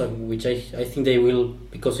Godoy Cruz, which I think they will,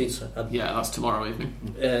 because it's that's tomorrow evening.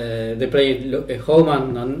 They play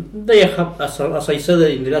home, and they have, as I said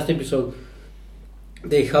in the last episode,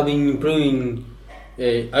 they have been improving.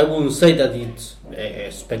 I wouldn't say that it's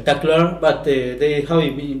spectacular, but they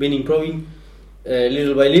have been improving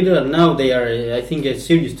little by little, and now they are, I think, a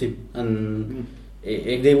serious team. And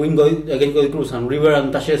if they win against Godoy Cruz and River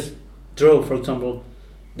and Talleres draw, for example,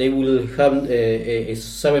 they will have a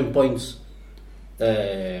 7 points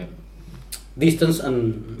distance,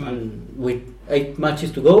 and with 8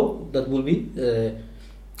 matches to go, that will be.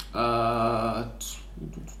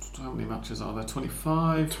 How many matches are there?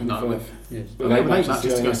 25? 25. No, yes. With 8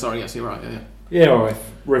 matches to go. Sorry, yes, you're right. Yeah, or if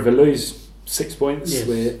River lose 6 points, yes,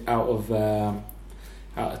 we're out of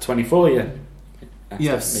 24. Yeah. That's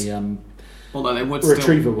yes. Although they would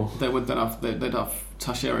retrievable. They'd have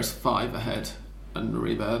Talleres 5 ahead and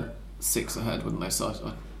River 6 ahead, wouldn't they?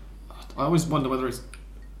 So I always wonder whether it's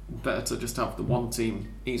better to just have the one team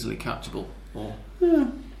easily catchable, or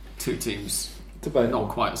 2 teams not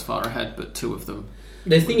quite as far ahead, but 2 of them.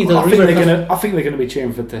 The thing is that I think they're going to be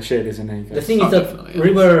cheering for Talleres in any case. The thing is that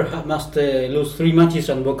River must lose 3 matches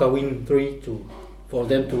and Boca win 3 for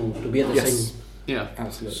them to be at the same. Yeah,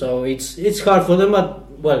 absolutely. So it's hard for them,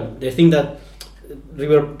 but the thing that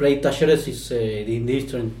River played Talleres is the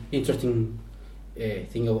interesting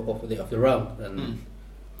thing of the round. And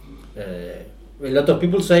a lot of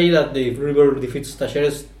people say that if River defeats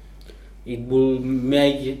Talleres, it will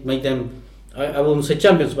make them, I won't say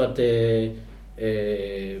champions, but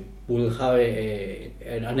will have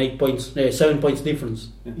an 7 points difference.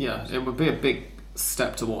 Yeah, it would be a big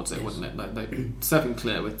step towards it, wouldn't it? They 7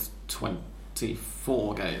 clear with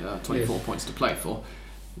 24 points to play for.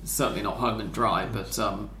 Certainly not home and dry, but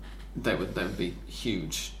they would be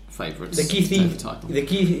huge favourites. The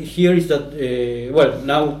key here is that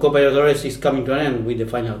now Copa Libertadores is coming to an end with the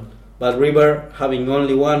final, but River having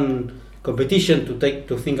only one competition to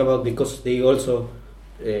think about, because they also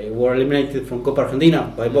were eliminated from Copa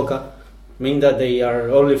Argentina by Boca, mean that they are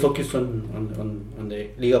only focused on the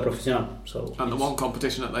Liga Profesional. And the one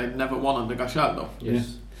competition that they never won under Gallardo.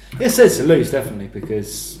 Yes. It says to lose, definitely,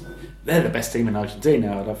 because they're the best team in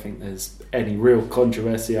Argentina. I don't think there's any real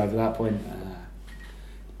controversy over that point.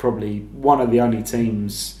 Probably one of the only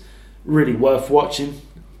teams really worth watching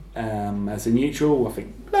as a neutral. I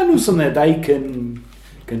think Lanús on their day can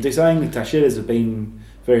do something. The Talleres have been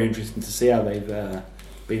very interesting to see how they've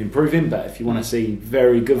been improving, but if you want to see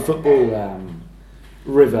very good football,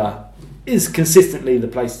 River is consistently the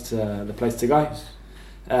place to go.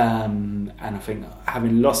 And I think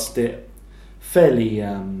having lost it fairly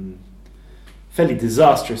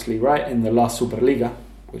disastrously, right, in the last Superliga,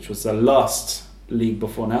 which was the last league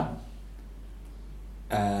before now.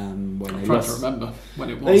 When I'm trying to remember when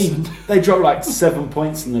it was. They dropped like 7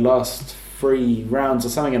 points in the last 3 rounds or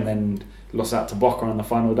something, and then lost out to Boca on the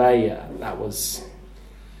final day. That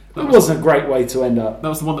wasn't a great way to end up. That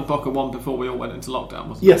was the one that Boca won before we all went into lockdown,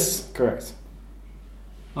 wasn't it? Yes, correct.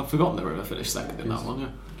 I've forgotten they River finished second in that one. Yeah.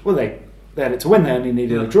 Well, they had it to win. They only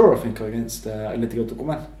needed a draw, I think, against Atlético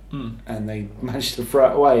Tucumán, and they managed to throw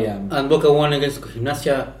it away. And Boca won against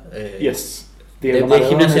Gimnasia. Yes, the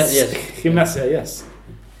Gimnasia. Yes, Gimnasia. Yes.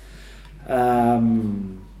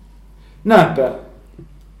 No, but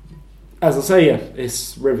as I say,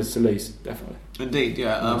 it's Rivers to lose, definitely. Indeed,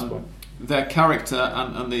 yeah. Their character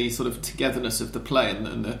and the sort of togetherness of the play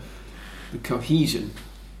and the cohesion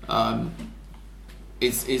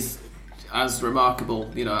is as remarkable.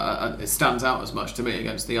 You know, it stands out as much to me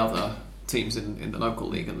against the other teams in the local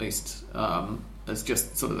league, at least, as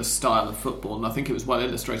just sort of the style of football. And I think it was well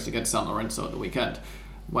illustrated against San Lorenzo at the weekend,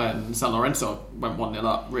 when San Lorenzo went 1-0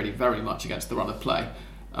 up, really very much against the run of play.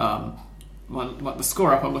 The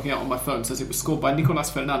score up I'm looking at on my phone says it was scored by Nicolas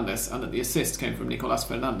Fernandez, and that the assist came from Nicolas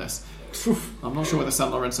Fernandez. I'm not sure whether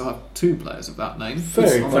San Lorenzo have 2 players of that name.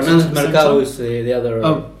 Fernandez Mercado is the other.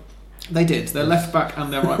 Oh, they did. Their left back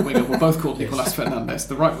and their right winger were both called Nicolas Fernandez.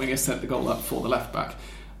 The right winger set the goal up for the left back.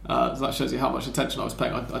 So that shows you how much attention I was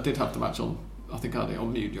paying. I did have the match on, I think I had it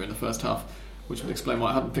on mute during the first half, which would explain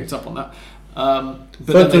why I hadn't picked up on that.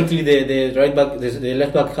 Fortunately, the right back, the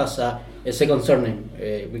left back has a second surname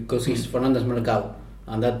because he's Fernandez Mercado,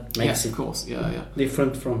 and that makes of course,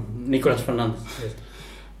 different from Nicolas Fernandez. Yes.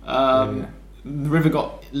 The River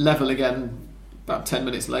got level again about 10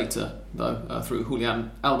 minutes later, though, through Julian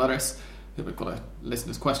Alvarez, who we've got a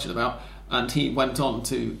listener's question about, and he went on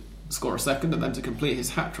to score a second and then to complete his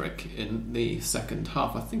hat-trick in the second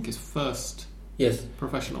half. I think his first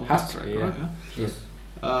professional hat-trick, right? Yeah. Yes.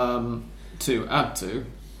 To add to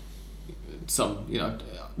some,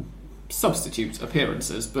 substitute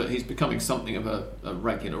appearances, but he's becoming something of a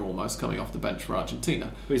regular almost, coming off the bench for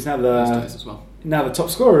Argentina. He's now the top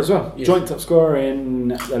scorer as well, joint top scorer in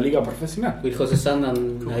the Liga Profesional with José San,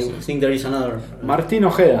 and I think there is another Martín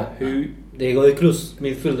Ojeda, who the Godoy Cruz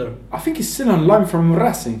midfielder. I think he's still on loan from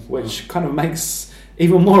Racing, which kind of makes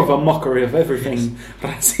even more of a mockery of everything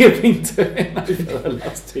Racing have been doing over the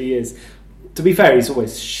last 2 years. To be fair, he's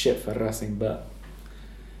always shit for Racing, but...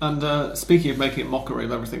 And speaking of making a mockery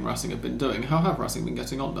of everything Racing have been doing, how have Racing been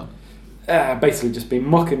getting on then? Basically just been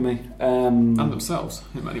mocking me. And themselves,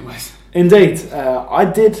 in many ways. Indeed. I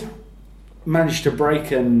did manage to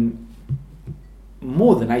break in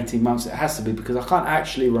more than 18 months, it has to be, because I can't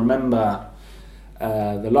actually remember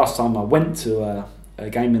the last time I went to a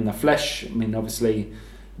game in the flesh. I mean, obviously,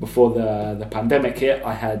 before the pandemic hit,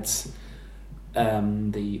 I had...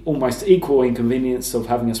 the almost equal inconvenience of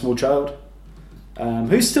having a small child,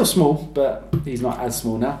 who's still small, but he's not as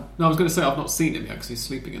small now. No, I was going to say I've not seen him yet because he's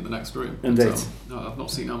sleeping in the next room. Indeed. No, I've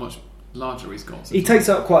not seen how much larger he's got. He takes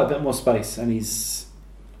up quite a bit more space, and he's,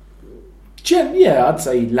 I'd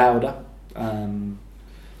say louder.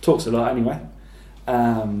 Talks a lot anyway.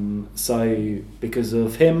 So because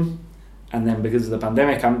of him, and then because of the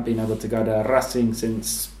pandemic, I haven't been able to go to Racing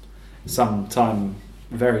since some time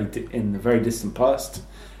in the very distant past.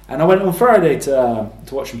 And I went on Friday to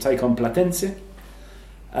watch them take on Platense.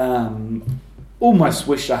 Almost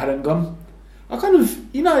wished I hadn't gone. I kind of,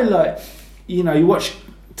 you watch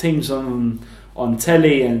teams on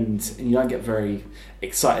telly and you don't get very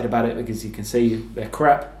excited about it because you can see they're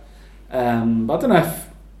crap. But I don't know if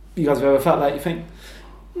you guys have ever felt that. You think,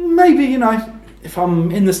 maybe, if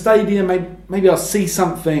I'm in the stadium, maybe I'll see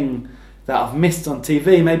something that I've missed on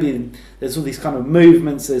TV. Maybe there's all these kind of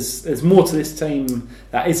movements. There's more to this team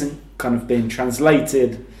that isn't kind of being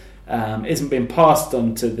translated, isn't being passed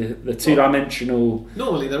on to the two-dimensional.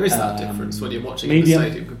 Normally there is that difference when you're watching medium. in the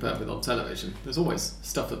stadium compared with on television. There's always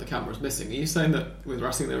stuff that the camera's missing. Are you saying that with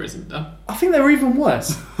Racing there isn't? No? I think they're even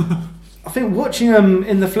worse. I think watching them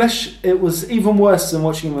in the flesh, it was even worse than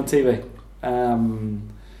watching them on TV.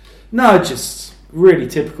 No, just really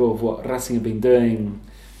typical of what Racing have been doing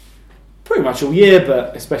pretty much all year,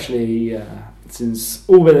 but especially since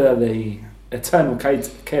Ubeda, the eternal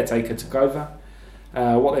caretaker, took over.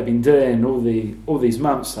 What they've been doing all these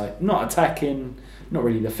months, like not attacking, not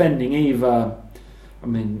really defending either. I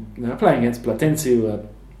mean, they're playing against Platense, who are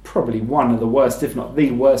probably one of the worst, if not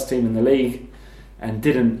the worst team in the league, and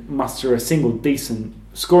didn't muster a single decent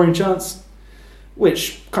scoring chance,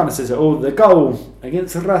 which kind of says it all. The goal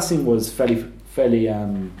against Racing was fairly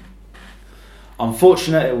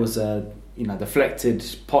unfortunate. It was a deflected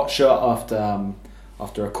pot shot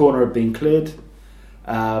after a corner had been cleared,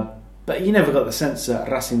 but you never got the sense that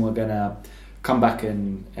Racing were going to come back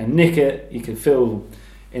and nick it. You could feel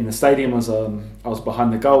in the stadium as I was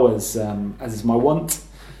behind the goal, as is my wont.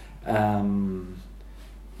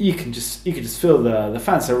 You could just feel the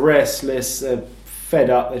fans are restless, they're fed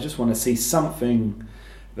up. They just want to see something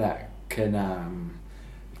that can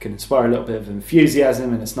inspire a little bit of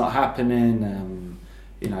enthusiasm, and it's not happening.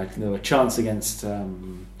 There were chants against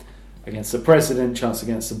the president, chants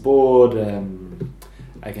against the board,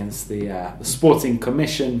 against the sporting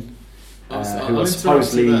commission, who was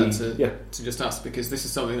supposedly to just ask, because this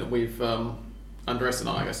is something that we've Andres and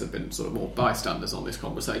I guess have been sort of more bystanders on this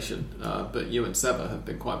conversation, but you and Seba have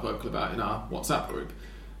been quite vocal about in our WhatsApp group.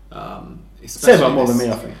 Seba more than me,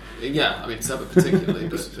 I think. Yeah, I mean Seba particularly,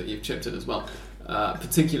 but you've chipped in as well.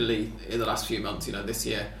 Particularly in the last few months, this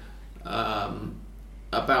year,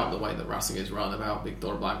 about the way that Racing is run, about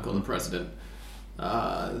Victor Blanco, the president,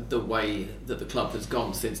 the way that the club has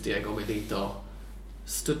gone since Diego Milito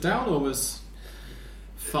stood down or was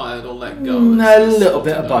fired or let go. A little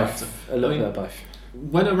bit of both. A little bit of both.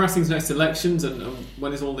 When are Racing's next elections, and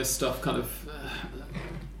when is all this stuff kind of?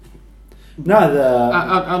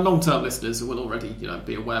 Our long-term listeners will already,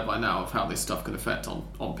 be aware by now of how this stuff can affect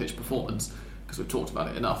on-pitch performance, because we've talked about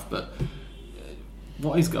it enough. But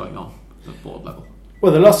what is going on at board level?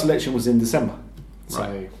 Well, the last election was in December,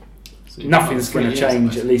 right. So nothing's going to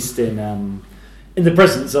change, at least in the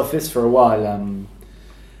president's office for a while.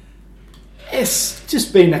 It's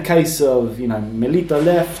just been a case of Milito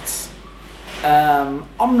left.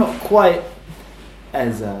 I'm not quite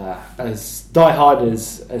as diehard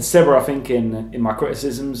as Seba, I think, in my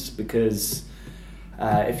criticisms, because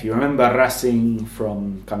if you remember Racing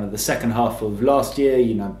from kind of the second half of last year,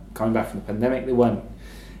 coming back from the pandemic, they weren't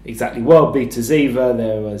exactly world beaters either.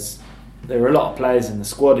 There were a lot of players in the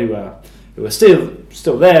squad who were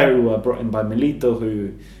still there, who were brought in by Milito,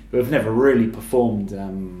 who have never really performed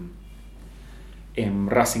in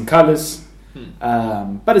Racing colours.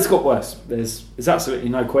 But it's got worse. There's absolutely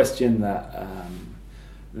no question that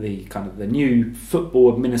the new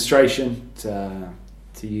football administration, to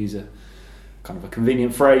use a kind of a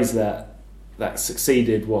convenient phrase, that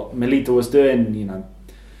succeeded what Milito was doing.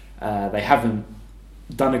 They haven't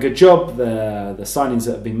done a good job. The signings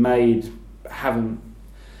that have been made haven't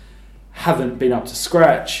been up to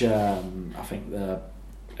scratch. I think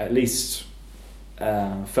at least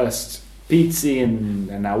first Pizzi and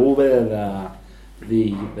now Ubeda,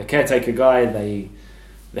 the caretaker guy, they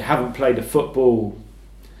haven't played a football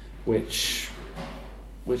which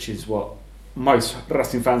is what most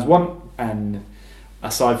Racing fans want, and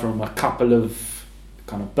aside from a couple of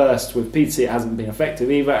kind of bursts with Pizzi, it hasn't been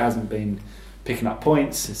effective either. It hasn't been picking up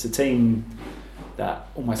points. It's a team that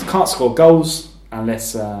almost can't score goals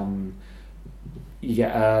unless you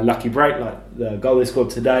get a lucky break, like the goal they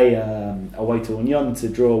scored today away to Union to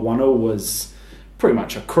draw 1-1 pretty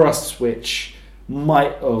much a cross which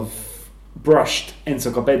might have brushed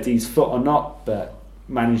Enzo Copetti's foot or not, but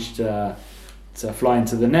managed to fly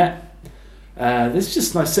into the net. There's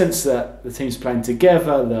just no sense that the team's playing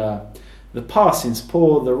together. The passing's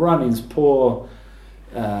poor, the running's poor,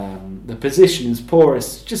 the positioning's poor.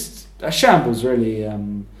 It's just a shambles, really.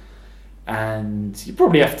 And you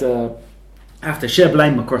probably have to share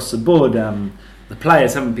blame across the board. The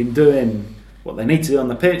players haven't been doing what they need to do on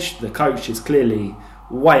the pitch. The coach is clearly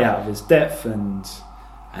way out of his depth and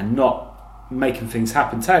not making things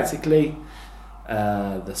happen tactically.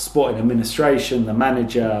 The sporting administration, the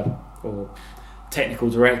manager or technical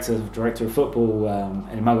director of football,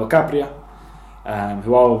 Mago Capria,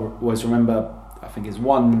 who I always remember, I think his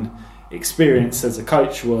one experience as a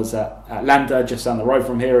coach was at Atlanta, just down the road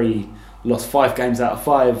from here. He lost 5 games out of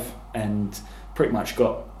 5 and pretty much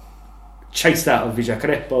got chased out of Villa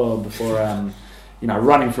Crespo before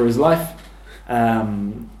running for his life.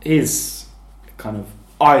 His kind of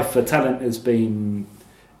eye for talent has been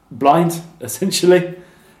blind, essentially,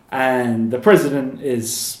 and the president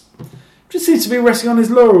just seems to be resting on his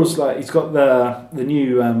laurels. Like, he's got the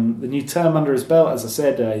new term under his belt. As I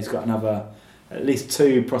said, he's got another at least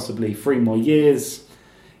 2, possibly 3 more years.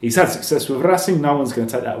 He's had success with Racing. No one's going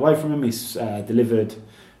to take that away from him. He's delivered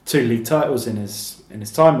 2 league titles in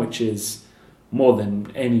his time, which is more than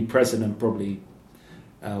any president probably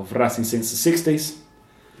of Racing since the 60s.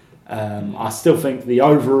 I still think the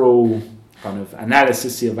overall kind of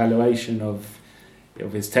analysis, the evaluation of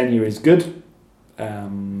his tenure is good,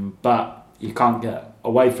 but you can't get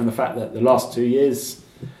away from the fact that the last 2 years,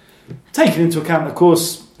 taking into account, of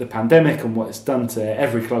course, the pandemic and what it's done to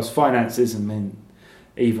every club's finances, and then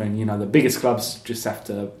even the biggest clubs just have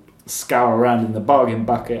to scour around in the bargain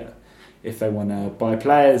bucket if they want to buy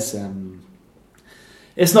players.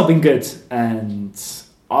 It's not been good, and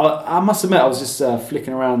I must admit I was just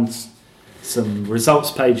flicking around some results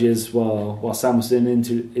pages while Sam was doing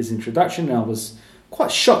his introduction, and I was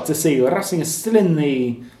quite shocked to see Racing is still in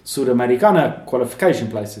the Sudamericana qualification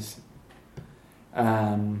places,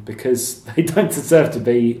 because they don't deserve to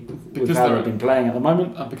be with how they've been playing at the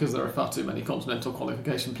moment. And because there are far too many continental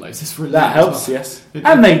qualification places for that helps, well. Yes.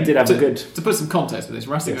 And they did have a good... To put some context with this,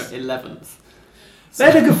 Racing are 11th. So.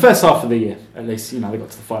 They had a good first half of the year, at least. They got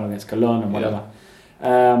to the final against Colón and whatever.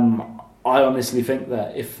 Yeah. I honestly think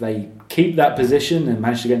that if they keep that position and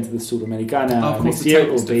manage to get into the Sudamericana next year,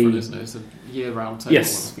 it will be... It's a year-round table.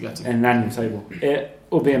 Yes, an annual table. It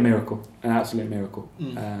will be a miracle, an absolute miracle.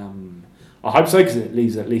 I hope so, because it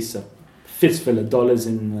leaves at least a fistful of dollars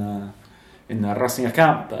in the Racing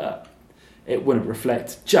account, but it wouldn't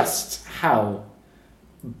reflect just how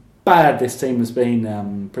bad this team has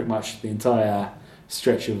been pretty much the entire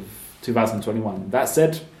stretch of 2021. That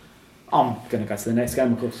said, I'm going to go to the next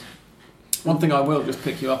game, of course. One thing I will just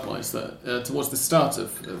pick you up on is that towards the start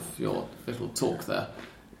of your little talk there,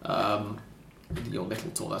 your little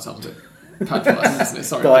talk, that sounds a bit patronising, doesn't it?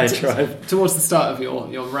 Sorry. Diatribe. Towards the start of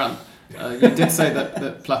your rant, you did say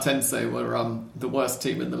that Platense were the worst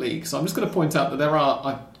team in the league. So I'm just going to point out that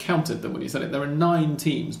I counted them when you said it, there are 9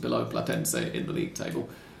 teams below Platense in the league table.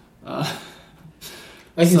 I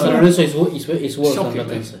think San Lorenzo is worse than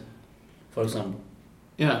Platense, for example.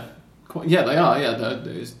 Yeah. Yeah, they are. Yeah,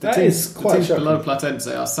 the teams below Platense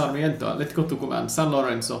are Sarmiento, Atletico Tucumán, San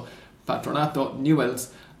Lorenzo, Patronato,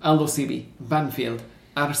 Newell's, Aldo Civi, Banfield,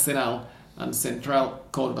 Arsenal, and Central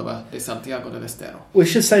Córdoba de Santiago del Estero. We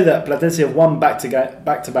should say that Platense have won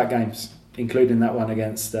back-to-back games, including that one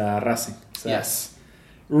against Racing. So yes,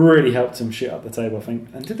 really helped them shoot up the table, I think.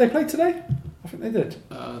 And did they play today? I think they did.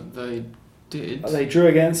 They did. They drew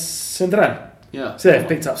against Central. Yeah. So they've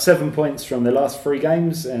picked up 7 points from their last 3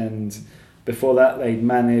 games, and before that they'd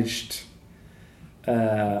managed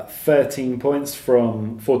 13 points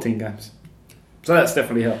from 14 games. So that's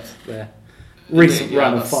definitely helped their recent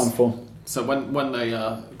run of fine form. So when they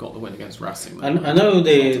got the win against Racing... I know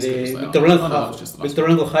Victor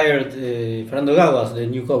Blanco hired Fernando Gago as the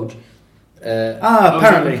new coach.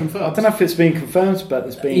 Apparently. I don't know if it's been confirmed, but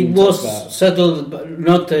it's been... It was settled, but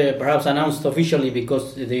not perhaps announced officially,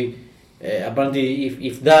 because apparently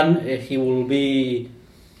if done, he will be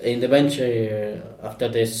in the bench after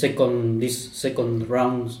the second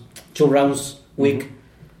rounds, 2 rounds week.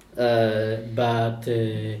 But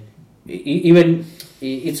even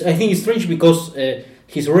I think it's strange because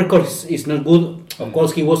his record is not good. Of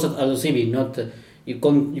course, he was at Aldo Civi. Not you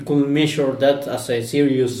couldn't measure that as a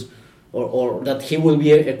serious or that he will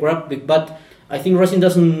be a crap. But I think Racing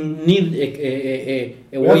doesn't need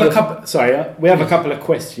a way of... we have a couple of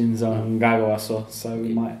questions on Gago, so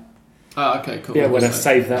we might... okay, cool. Yeah, we'll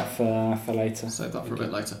save that for later. Save that for a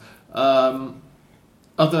bit later.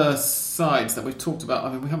 Other sides that we've talked about,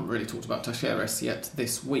 I mean, we haven't really talked about Talleres yet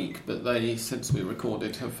this week, but they, since we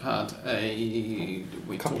recorded, have had a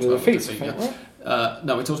couple of defeats. We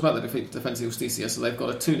talked about the defeat to Defensa y Justicia, so they've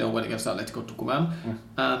got a 2-0 win against Atletico Tucumán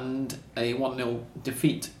and a 1-0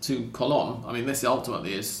 defeat to Colón. I mean, this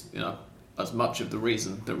ultimately is, as much of the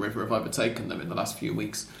reason that River have overtaken them in the last few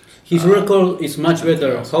weeks. His record is much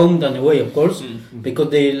better home than away, of course, because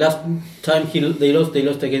the last time they lost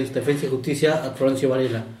against Defensa y Justicia at Florencio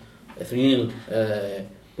Varela, 3-0,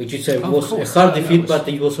 which was a hard defeat, but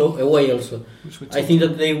it was away also. I think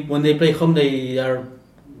that when they play home, they are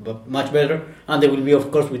much better, and they will be, of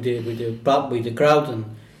course, with the crowd,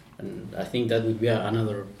 and I think that would be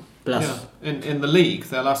another plus. Yeah. In the league,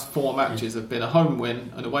 their last 4 matches have been a home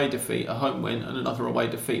win, an away defeat, a home win, and another away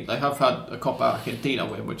defeat. They have had a Copa Argentina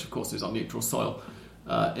win, which of course is on neutral soil,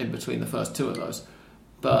 in between the first 2 of those.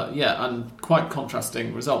 But yeah, and quite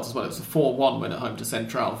contrasting results as well. It was a 4-1 win at home to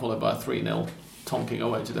Central, followed by a 3-0 Tonking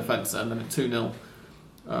away to Defensa, and then a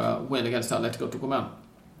 2-0 win against Atletico Tucumán.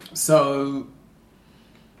 So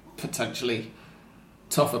potentially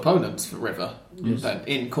tough opponents for River then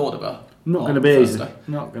in Cordoba. Not going to be easy.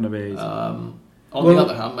 Not going to be easy. On the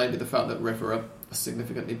other hand, maybe the fact that River are a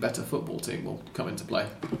significantly better football team will come into play.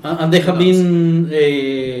 And they have been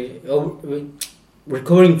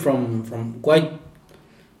recovering from quite.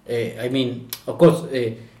 Of course,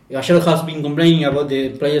 Gallardo has been complaining about the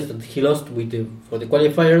players that he lost for the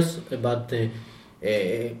qualifiers, but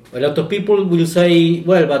a lot of people will say,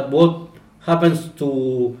 well, but what happens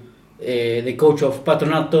to the coach of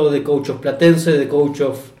Patronato, the coach of Platense, the coach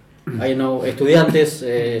of Estudiantes,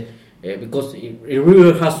 because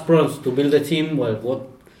River has problems to build a team. Well,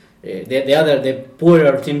 the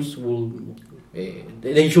poorer teams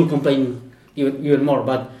they should complain even more.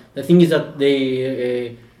 But the thing is that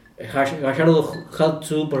Gallardo had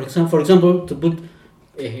to, for example, to put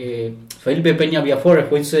Felipe Peña Villafuerte,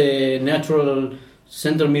 who is a natural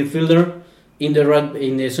center midfielder, in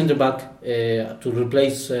the center back to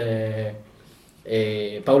replace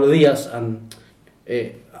Paulo Diaz, and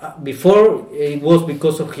before it was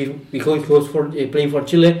because he was playing for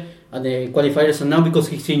Chile and the qualifiers, and now because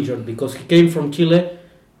he's injured, because he came from Chile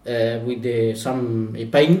with some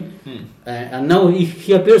pain, and now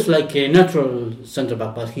he appears like a natural centre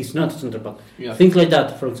back, but he's not a centre back. Yeah. Things like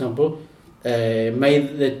that, for example,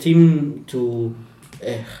 made the team to.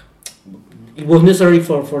 It was necessary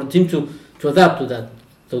for the team to adapt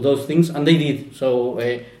to those things, and they did. So,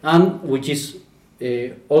 and which is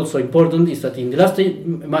also important is that in the last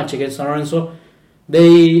match against San Lorenzo,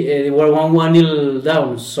 they were 1-0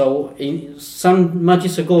 down. So, in some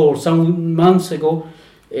matches ago or some months ago,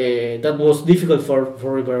 that was difficult for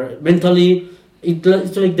River. Mentally,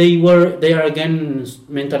 it's like they are again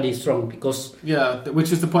mentally strong, because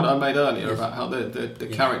which is the point I made earlier about how the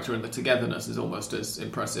character and the togetherness is almost as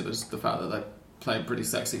impressive as the fact that they're playing pretty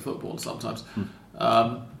sexy football sometimes.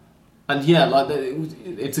 And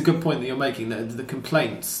it's a good point that you're making, the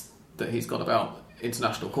complaints that he's got about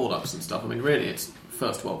international call-ups and stuff. I mean, really, it's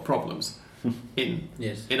first world problems in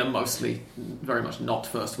a mostly very much not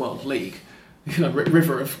first world league.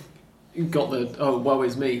 River have got the woe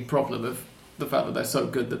is me problem of the fact that they're so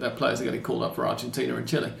good that their players are getting called up for Argentina and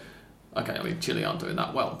Chile. Okay, I mean, Chile aren't doing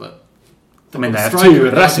that well, but they have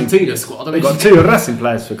 2 Racing squad. They've got 2 Racing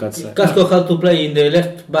players, for God's sake. Casco had to play in the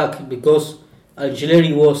left back because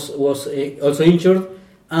Angileri was also injured,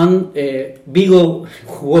 and Vigo,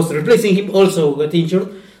 who was replacing him, also got injured.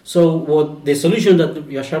 So what the solution that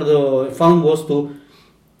Gallardo found was to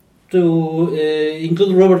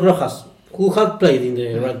include Robert Rojas, who had played in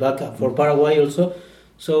the right back for Paraguay also.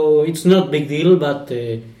 So it's not a big deal, but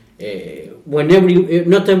when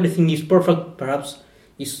not everything is perfect, perhaps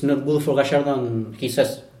it's not good for Gallardo, and he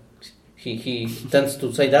says he tends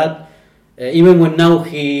to say that. Even when now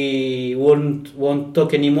he won't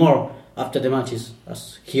talk anymore after the matches,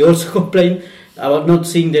 as he also complained about not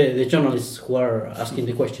seeing the journalists who are asking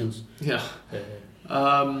the questions. Yeah.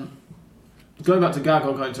 Going back to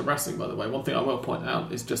Gago going to Racing, by the way, one thing I will point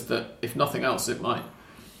out is just that, if nothing else, it might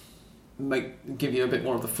give you a bit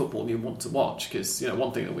more of the football you want to watch, because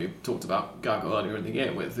one thing that we talked about Gago earlier in the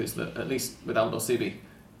year with is that, at least with Aldosivi,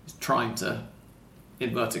 is trying to,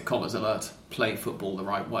 inverted commas alert, play football the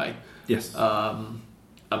right way. Yes. And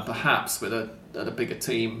perhaps with a bigger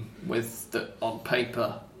team with on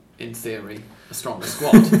paper, in theory, a stronger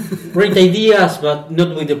squad. Great ideas, but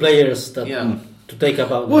not with the players that to take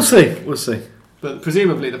about. We'll see. But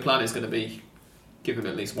presumably the plan is going to be give him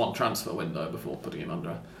at least one transfer window before putting him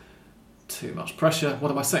under too much pressure.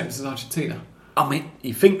 What am I saying? This is Argentina. I mean,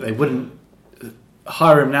 you think they wouldn't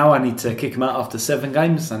hire him now? I need to kick him out after 7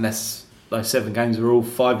 games, unless those 7 games were all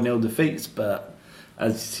 5-0 defeats, but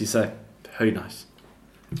as you say, who knows?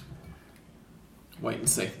 Wait and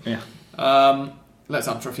see. Yeah. Let's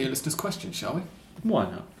answer a few listeners' questions, shall we? Why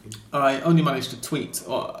not? I only managed to tweet,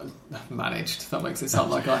 or managed, that makes it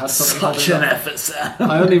sound like I had something. Such an effort, Sam.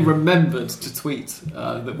 I only remembered to tweet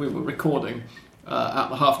that we were recording at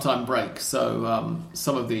the half-time break, so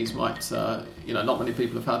some of these might, not many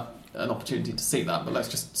people have had an opportunity to see that, but let's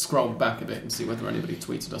just scroll back a bit and see whether anybody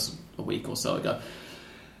tweeted us a week or so ago.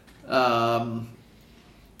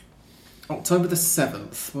 October the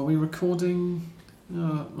 7th, were we recording?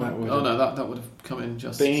 No, that would have come in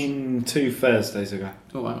just... Been 2 Thursdays ago.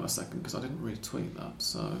 Oh, hang on a second, because I didn't retweet that,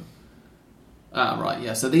 so... right,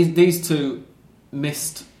 yeah, so these two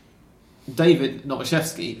missed... David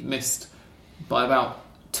Nowoszewski missed by about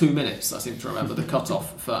 2 minutes, I seem to remember, the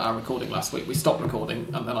cut-off for our recording last week. We stopped recording,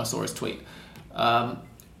 and then I saw his tweet.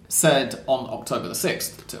 Said on October the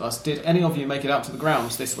 6th to us, did any of you make it out to the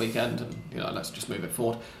grounds this weekend? And, let's just move it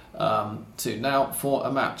forward. To now for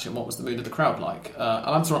a match, and what was the mood of the crowd like?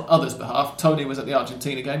 I'll answer on others' behalf. Tony was at the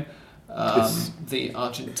Argentina game, the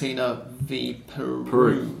Argentina v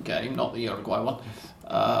Peru game, not the Uruguay one.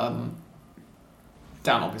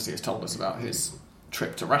 Dan obviously has told us about his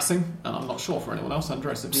trip to Racing, and I'm not sure for anyone else.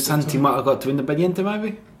 Andres, have you Santi might have got to Independiente,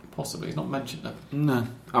 maybe? Possibly, he's not mentioned it. No,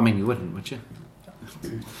 I mean you wouldn't, would you?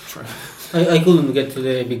 True. I couldn't get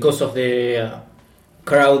to because of the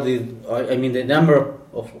crowd. I mean the number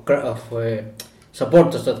of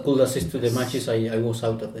supporters that could assist to the matches. I was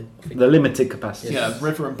out of it. The limited capacity. Yeah,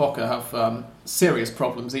 River and Boca have serious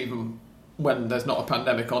problems even when there's not a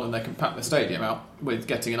pandemic on and they can pack the stadium out with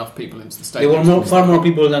getting enough people into the stadium. There were far more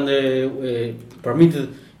people than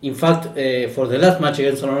permitted. In fact, for the last match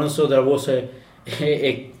against San Lorenzo, there was a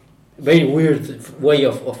very weird way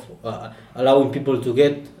of allowing people to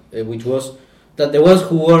get, which was that the ones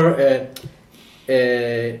who were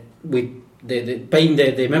with the paying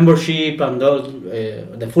the membership and all,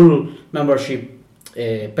 the full membership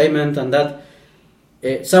payment and that,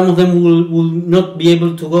 some of them will not be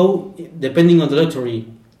able to go depending on the lottery.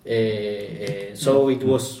 So it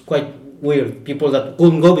was quite weird. People that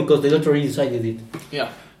couldn't go because the lottery decided it.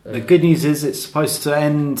 Yeah. The good news is it's supposed to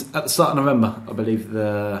end at the start of November. I believe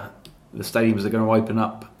the stadiums are going to open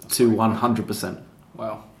up to 100%.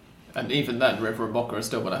 Wow. And even then, River and Boca are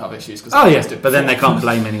still going to have issues. But then they can't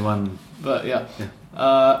blame anyone. But yeah.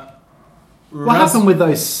 What happened with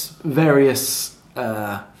those various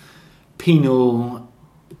penal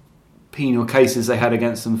cases they had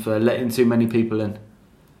against them for letting too many people in?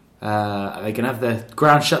 Are they going to have the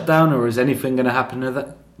ground shut down, or is anything going to happen with it?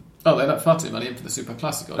 Oh, they let far too many in for the Super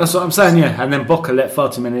Classico. That's what I'm saying, yeah. And then Boca let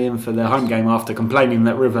far too many in for their home game after complaining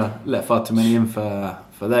that River let far too many in for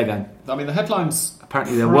their game. I mean, the headlines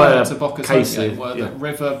apparently there were to Boca's cases home game were that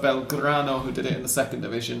River, Belgrano, who did it in the second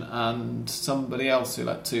division, and somebody else who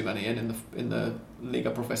let too many in the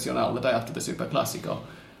Liga Profesional the day after the Super Classico,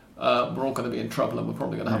 we're all going to be in trouble, and we're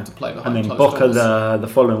probably going to have to play behind closed doors. Boca And then the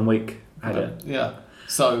following week had it. Yeah.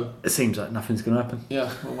 So it seems like nothing's going to happen.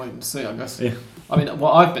 Yeah, we'll wait and see, I guess. Yeah. I mean,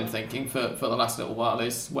 what I've been thinking for the last little while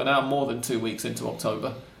is we're now more than 2 weeks into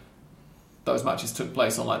October. Those matches took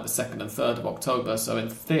place on like the 2nd and 3rd of October, so in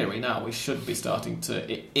theory now we should be starting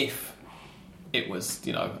to, if it was,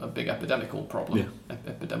 a big epidemical problem,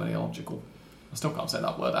 epidemiological. I still can't say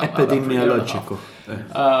that word out loud. Epidemiological.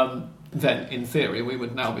 Then in theory we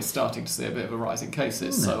would now be starting to see a bit of a rise in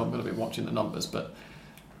cases, so I'm going to be watching the numbers, but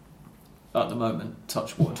at the moment,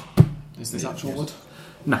 touch wood. Is this actual wood?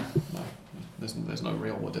 No. There's no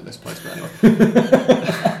real wood in this place, but anyway.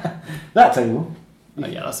 That table.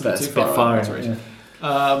 Yeah, that's a bit too far out.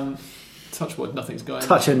 Yeah. Touch wood, nothing's going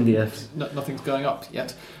Touch India. Nothing's going up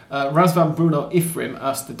yet. Razvan Bruno Ifrim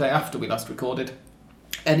asked the day after we last recorded,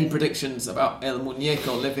 any predictions about El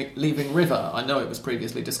Muñeco leaving River? I know it was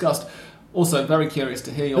previously discussed. Also, very curious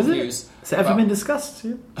to hear your views. Has it ever been discussed?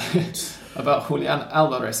 Yeah. About Julian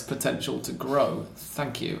Alvarez' potential to grow.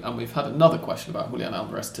 Thank you. And we've had another question about Julian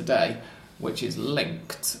Alvarez today, which is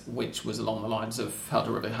linked, which was along the lines of how to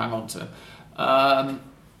really hang on to him.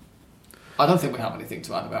 I don't think we have anything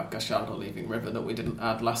to add about Gallardo leaving River that we didn't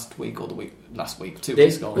add last week or 2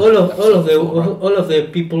 weeks ago. All of the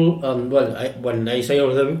people, when I say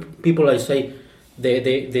all of the people, I say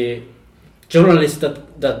the journalists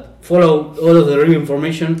that follow all of the real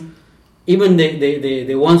information. Even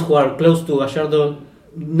the ones who are close to Gallardo,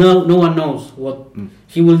 no one knows what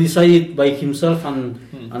he will decide it by himself,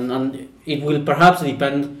 and it will perhaps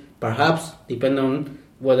depend on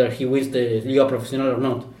whether he wins the Liga Profesional or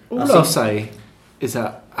not. All I'll say is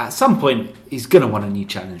that at some point he's going to want a new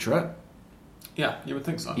challenge, right? Yeah, you would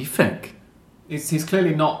think so. You think? He's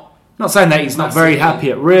clearly not. Not saying that he's not very happy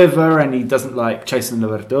at River and he doesn't like chasing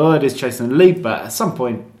Libertadores, chasing the league, but at some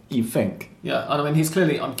point you think. Yeah, and I mean, he's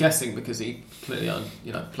clearly, I'm guessing, because he clearly earned,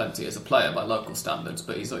 plenty as a player by local standards,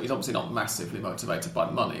 but he's obviously not massively motivated by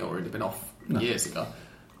money, or he'd have been off years ago.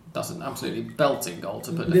 That's an absolutely belting goal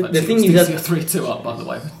to put the thing is that 3-2 up, by the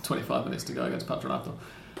way, with 25 minutes to go against Patronato.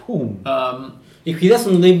 If he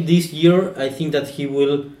doesn't leave this year, I think that he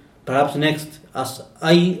will, perhaps next, as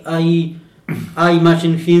I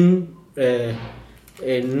imagine him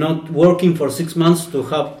not working for 6 months to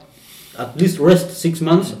have at least rest 6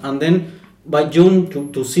 months, and then by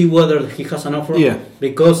June to see whether he has an offer. Yeah.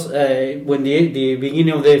 Because when the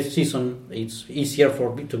beginning of the season, it's easier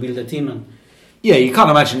to build a team. And yeah, you can't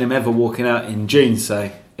imagine him ever walking out in June,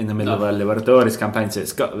 say, in the middle of a Libertadores campaign. So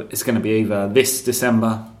it's going to be either this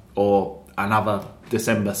December or another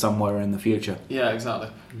December somewhere in the future. Yeah, exactly.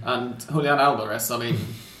 And Julian Alvarez, I mean,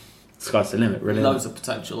 sky's the limit, really. Loads of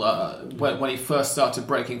potential. When he first started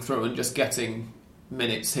breaking through and just getting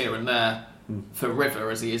minutes here and there for River,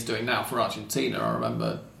 as he is doing now for Argentina, I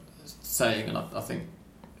remember saying, and I think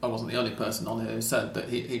I wasn't the only person on here who said that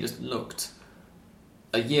he just looked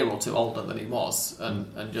a year or two older than he was,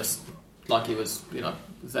 and just like he was,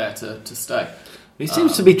 there to stay. He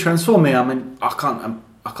seems to be transforming. I mean, I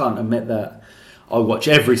can't admit that I watch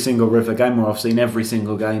every single River game, or I've seen every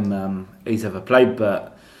single game he's ever played,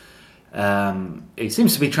 but he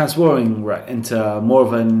seems to be transforming into more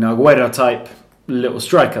of an Agüero type little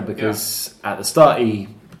striker, because at the start you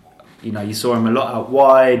saw him a lot out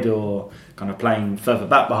wide or kind of playing further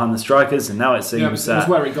back behind the strikers, and now it seems it was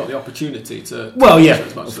where he got the opportunity to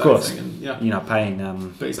as much of course, and, paying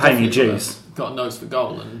your dues. Got a nose for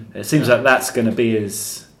goal, and it seems like that's going to be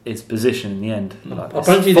his position in the end. Like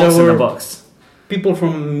apparently there were in the box. People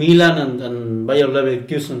from Milan and Bayer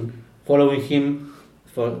Leverkusen following him.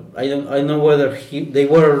 For I don't know whether they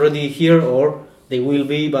were already here or they will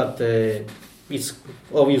be, but it's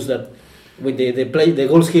obvious that with the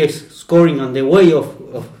goals he is scoring and the way of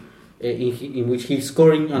in which he's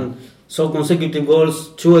scoring, and so consecutive goals,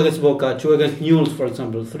 2 against Boca, 2 against Newell's, for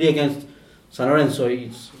example, 3 against San Lorenzo,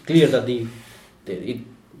 it's clear that it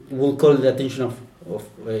will call the attention of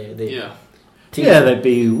the team. Yeah, they'd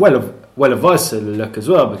be well advised to look as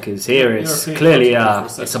well, because here it's clearly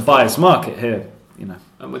it's a buyer's market here,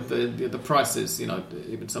 And with the prices,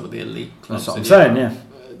 even some of the elite clubs. That's what I'm saying.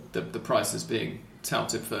 The prices being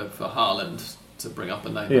touted for Haaland, to bring up a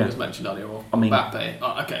name that was mentioned earlier, or Mbappe.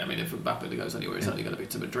 If Mbappe goes anywhere, it's only going to be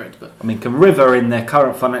to Madrid. But can River, in their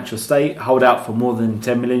current financial state, hold out for more than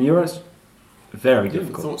 10 million euros? Very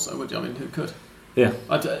difficult. I thought so, would you? I mean, who could? Yeah.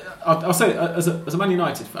 I'll say, as a Man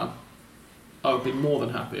United fan, I would be more than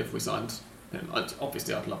happy if we signed him.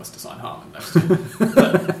 Obviously, I'd love us to sign Haaland next year.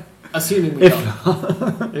 But assuming we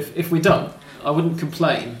don't, if we don't, I wouldn't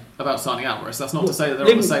complain about signing Alvarez. That's not to say that they're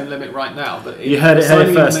on the same limit right now, but you heard it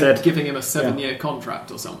first, Ed. Giving him a 7-year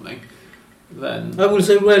contract or something, then I will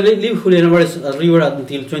say, leave Julian Alvarez at River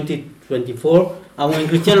until 2024, and when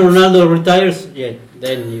Cristiano Ronaldo retires,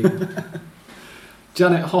 then you.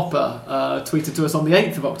 Janet Hopper tweeted to us on the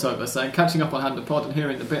 8th of October saying, catching up on Hand of Pod and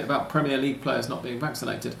hearing the bit about Premier League players not being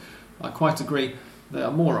vaccinated, I quite agree, they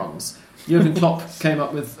are morons. Jurgen Klopp came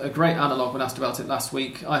up with a great analogue when asked about it last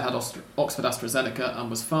week. I had Oxford AstraZeneca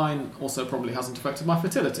and was fine. Also probably hasn't affected my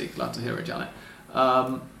fertility. Glad to hear it, Janet.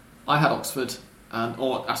 I had Oxford,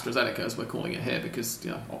 or AstraZeneca as we're calling it here, because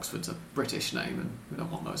Oxford's a British name and we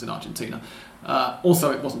don't want those in Argentina.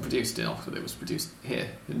 Also, it wasn't produced in Oxford, it was produced here.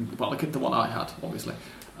 Look at the one I had, obviously.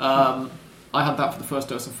 I had that for the first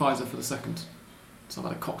dose of Pfizer for the second. So I've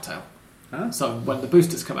had a cocktail. Huh? So when the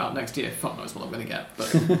boosters come out next year, fuck knows what I'm going to get,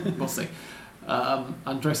 but we'll see.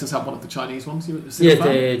 Andres has had one of the Chinese ones.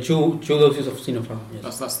 The 2 doses of Sinopharm.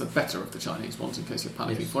 Yes. That's the better of the Chinese ones, in case you're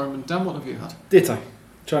panicking for him. And Dan, what have you had? Ditto.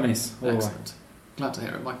 Chinese. Excellent. Glad to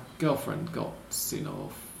hear it. My girlfriend got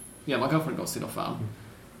Sinopharm. Yeah, my girlfriend got Sinopharm.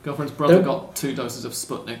 Girlfriend's brother got 2 doses of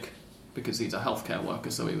Sputnik, because he's a healthcare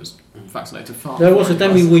worker, so he was vaccinated far. There was a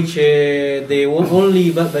time in which the only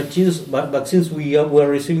vaccines we were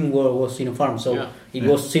receiving was Sinopharm, so it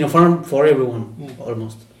was Sinopharm for everyone,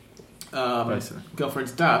 almost.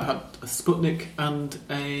 Girlfriend's dad had a Sputnik and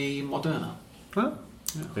a Moderna. Huh?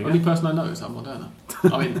 Yeah. Only person I know who's had Moderna.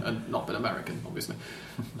 I mean, not been American, obviously.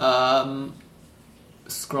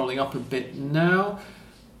 Scrolling up a bit now,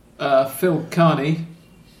 Phil Carney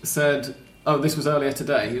said, this was earlier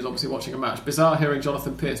today, he was obviously watching a match. Bizarre hearing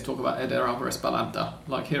Jonathan Pearce talk about Eder Alvarez Balanta,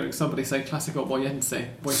 like hearing somebody say Clásico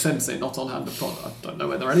Boyense, not on Hand of Pod. I don't know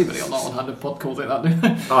whether anybody on Not on Hand of Pod calls it that, do they?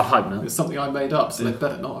 I hope not. It's something I made up, so they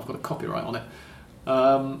better not. I've got a copyright on it.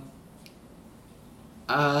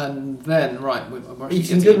 And then, right, we're actually It's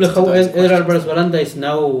getting incredible into how today's Eder questions. Alvarez Balanta is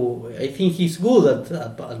now. I think he's good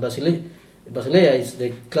at Basilea. Basilea is the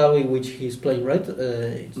club in which he's playing, right?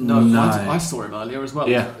 No, No. I saw him earlier as well.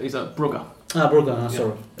 Yeah. He's at Brugge Brugge,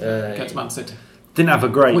 sorry. against Man City, Didn't have a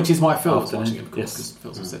great. which is why Phil was afternoon. watching him, of course, Yes. because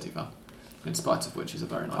Phil's a City fan. In spite of which, he's a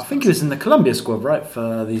very nice. I think he was in the Colombia squad, right,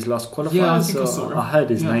 for these last qualifiers. Yeah, I think I or- saw him. I heard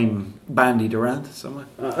his Yeah. name bandied around somewhere.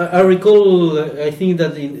 I recall. I think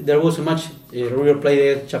that there was a match River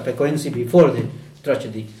played Chapecoense before the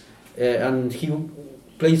tragedy, and he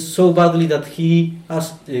played so badly that he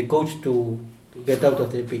asked the coach to get out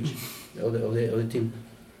of the pitch of the team.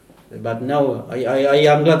 But now I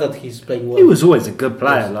am glad that he's playing well. He was always a good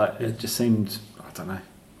player. Yes. Like it just seemed. I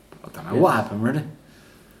don't know what happened really.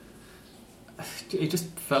 He just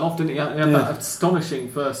fell off, didn't he? He had that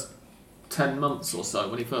astonishing first 10 months or so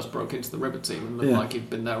when he first broke into the River team and looked like he'd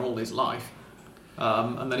been there all his life.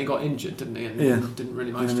 And then he got injured, didn't he? And didn't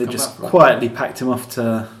really manage And to they come just back from it. quietly packed him off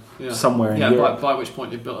to somewhere in Europe. By which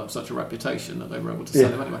point he'd built up such a reputation that they were able to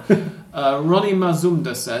sell him anyway. Ronnie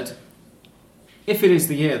Mazumda said, if it is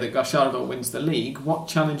the year that Gallardo wins the league, what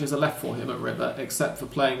challenges are left for him at River except for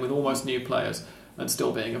playing with almost new players and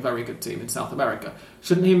still being a very good team in South America?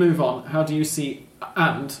 Shouldn't he move on? How do you see,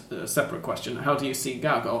 and a separate question, how do you see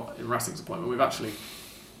Gago in Racing's appointment? We've actually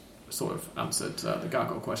sort of answered the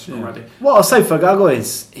Gago question already. What I'll say for Gago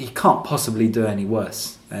is he can't possibly do any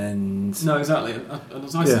worse. And No, exactly. And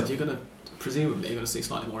as I said, you're going to see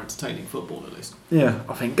slightly more entertaining football at least. yeah,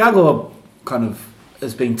 I think Gago kind of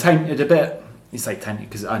has been tainted a bit. You say tainted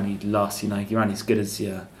because only last, you're only as good as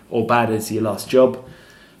your, or bad as your last job.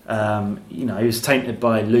 He was tainted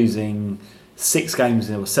by losing 6 games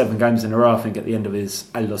or 7 games in a row, I think, at the end of his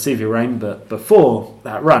Aldosivi reign. But before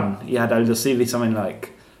that run, he had Aldosivi something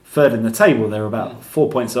like 3rd in the table. They were about 4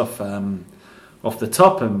 points off the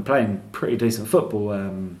top and playing pretty decent football.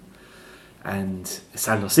 And it's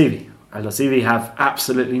Aldosivi. Aldosivi have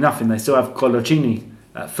absolutely nothing. They still have Coloccini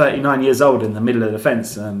at 39 years old in the middle of the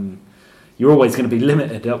fence. You're always going to be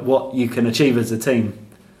limited at what you can achieve as a team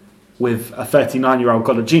with a 39-year-old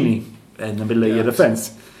Coloccini in the middle of your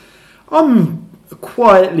defence. I'm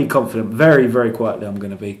quietly confident, very, very quietly I'm going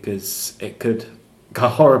to be, because it could go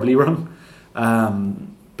horribly wrong.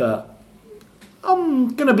 But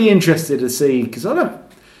I'm going to be interested to see, because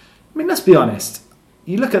let's be honest,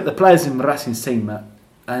 you look at the players in Racing's team,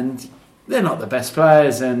 and they're not the best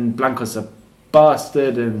players, and Blanco's a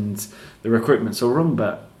bastard, and the recruitment's all wrong,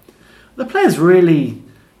 but the players really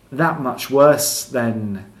that much worse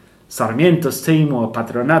than Sarmiento's team or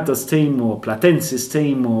Patronato's team or Platense's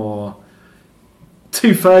team or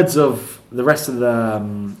 2/3 of the rest of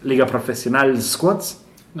the Liga Profesional squads?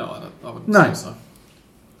 No, I wouldn't say so.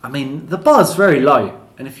 I mean, the bar's very low,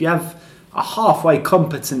 and if you have a halfway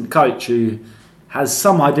competent coach who has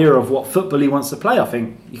some idea of what football he wants to play, I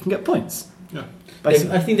think you can get points. Yeah,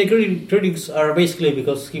 I think the critics are basically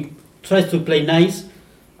because he tries to play nice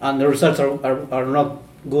and the results are not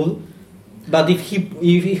good. But if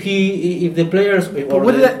the players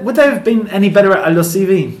would they have been any better at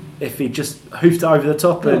Aldosivi if he just hoofed it over the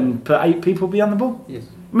top and put 8 people beyond the ball? Yes.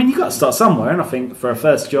 I mean, you've got to start somewhere, and I think for a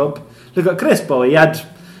first job, look at Crespo. He had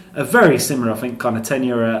a very similar, I think, kind of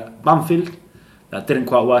tenure at Banfield that didn't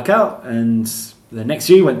quite work out, and the next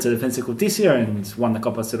year he went to Defensa Justicia and won the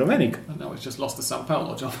Copa Sudamericana. And now he's just lost the Sao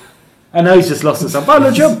Paulo job. I know he's just lost the Sao Paulo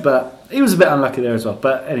job, but he was a bit unlucky there as well.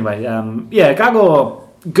 But anyway, Gago,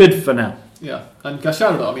 good for now. Yeah, and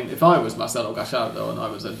Gallardo, I mean, if I was Marcelo Gallardo and I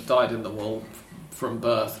was a dyed-in-the-wool from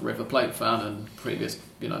birth River Plate fan and previous,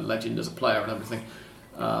 legend as a player and everything,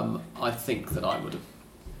 I think that I would have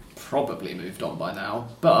probably moved on by now.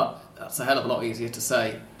 But that's a hell of a lot easier to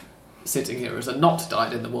say sitting here as a not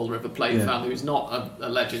dyed-in-the-wool River Plate fan who's not a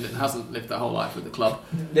legend and hasn't lived their whole life with the club.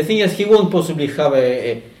 The thing is, he won't possibly have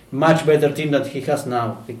a much better team than he has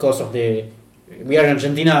now because of the... We are in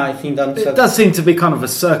Argentina, I think that... It does seem to be kind of a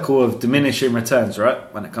circle of diminishing returns, right?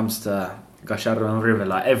 When it comes to Gallardo and River.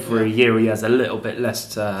 Like every year he has a little bit less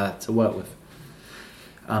to work with.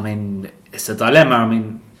 I mean, it's a dilemma. I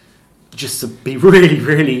mean, just to be really,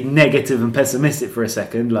 really negative and pessimistic for a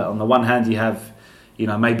second, like on the one hand you have,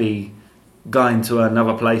 maybe going to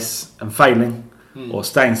another place and failing, or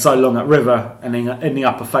staying so long at River and ending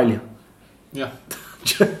up a failure. Yeah.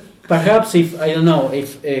 Perhaps if Julian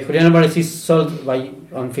Alvarez is sold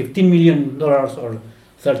on $15 million or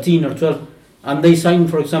 13 or 12, and they sign,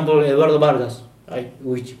 for example, Eduardo Vargas,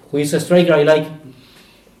 who is a striker I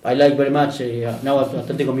like very much now at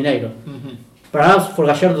Atlético Mineiro. Mm-hmm. Perhaps for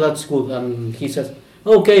Gallardo that's good, and he says,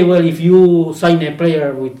 okay, well, if you sign a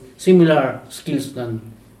player with similar skills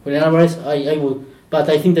than Julian Alvarez, I would. But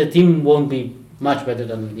I think the team won't be much better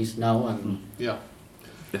than it is now. And Yeah.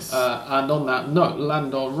 Yes. And on that note,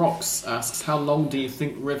 Landor Rocks asks, how long do you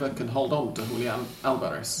think River can hold on to Julian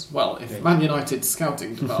Alvarez? Well, if Man United's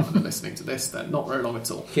scouting department are listening to this, then not very long at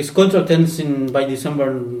all. his contract ends by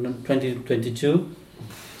December 2022.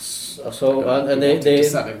 So and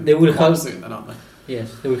they will have soon, then, aren't they?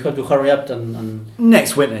 Yes, they will have to hurry up and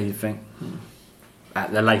Next winter, you think?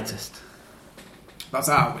 At the latest. That's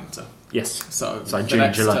our winter. Yes. So the June,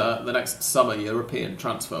 next, July. the next summer European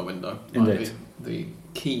transfer window might Indeed. be the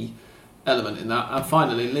key element in that. And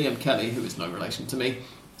finally, Liam Kelly, who is no relation to me,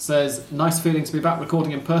 says, nice feeling to be back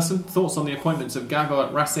recording in person. Thoughts on the appointments of Gago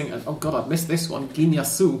at Racing and, oh God, I've missed this one,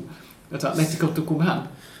 Guiñazú at Atletico Tucumán.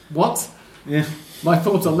 What? Yeah. My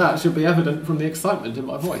thoughts on that should be evident from the excitement in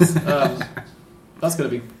my voice. That's going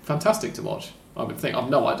to be fantastic to watch, I would think. I've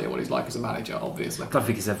no idea what he's like as a manager, obviously. I don't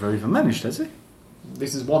think he's ever even managed, has he?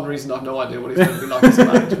 This is one reason I've no idea what he's going to be like as a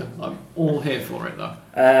manager. I'm all here for it, though.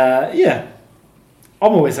 Yeah.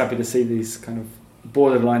 I'm always happy to see these kind of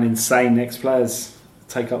borderline insane ex-players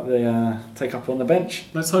take up on the bench.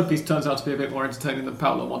 Let's hope he turns out to be a bit more entertaining than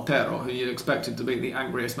Paulo Montero, who you expected to be the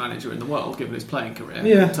angriest manager in the world, given his playing career.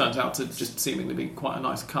 Yeah. It turns out to just seemingly be quite a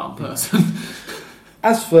nice, calm person.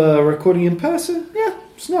 As for recording in person, yeah,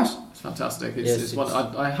 it's nice. It's fantastic. Yes,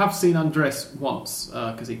 I have seen Andres once,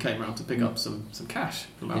 because he came around to pick up some cash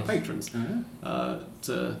from our patrons. When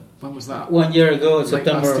was that? 1 year ago, Late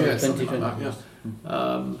September last year, something 2020. like that, yeah.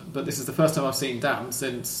 But this is the first time I've seen Dan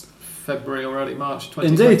since February or early March 2020.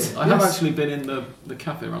 Indeed, I have yes. actually been in the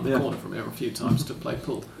cafe around the corner from here a few times to play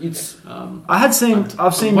pool. It's I've seen. I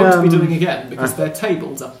won't be doing again because their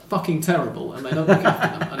tables are fucking terrible and they don't look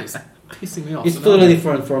after them, and it's pissing me off. It's totally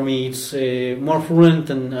different for me. It's more fluent,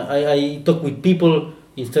 and I talk with people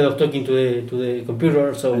instead of talking to the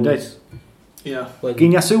computer. So Indeed. Yeah. well,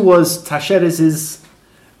 Guiñazú was Tacheres'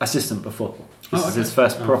 assistant before. This is okay. his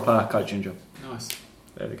first proper coaching job. Nice.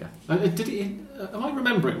 There we go. Did he? Am I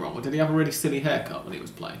remembering wrong, or did he have a really silly haircut when he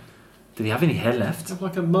was playing? Did he have any hair Did he left? have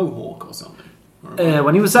like a mohawk or something? Or am I-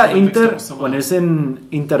 When he was at am I mixed up Inter, with someone when he else? was in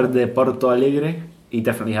Inter de Porto Alegre, he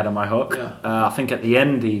definitely had a mohawk. Yeah. I think at the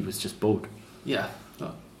end he was just bald. Yeah.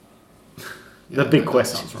 The big that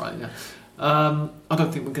question. Sounds right. Yeah. I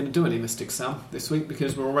don't think we're going to do any Mystic Sam this week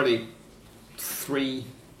because we're already three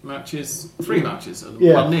matches.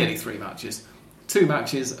 Yeah. Well, nearly 3 matches. 2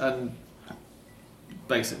 matches and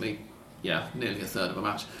basically, nearly a third of a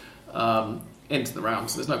match into the round.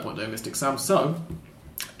 So there's no point doing Mystic Sam. So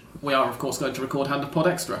we are, of course, going to record Hand of Pod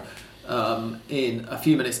Extra in a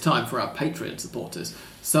few minutes' time for our Patreon supporters.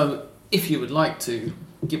 So if you would like to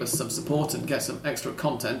give us some support and get some extra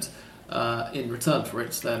content in return for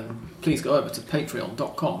it, then please go over to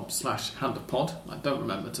patreon.com/handofpod. I don't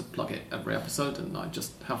remember to plug it every episode, and I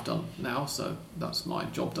just have done now, so that's my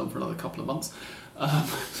job done for another couple of months.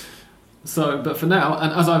 But for now,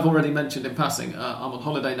 and as I've already mentioned in passing, I'm on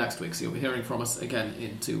holiday next week, so you'll be hearing from us again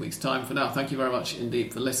in 2 weeks' time. For now, thank you very much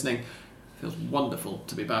indeed for listening. It feels wonderful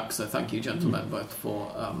to be back, so thank you, gentlemen, both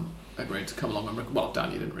for agreeing to come along and well,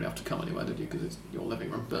 Dan, you didn't really have to come anywhere, did you? Because it's your living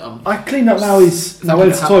room. But I cleaned up Noah's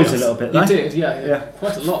toys a little bit. You though. did, yeah, Yeah.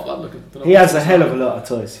 quite a lot. Looking. He has a hell of a lot of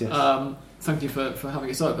toys. Yes. Thank you for having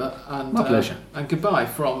us over. And, My pleasure. And goodbye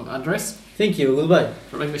from Andres, thank you. Goodbye.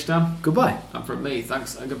 from English Dan, Goodbye. and from me.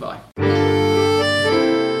 Thanks and goodbye.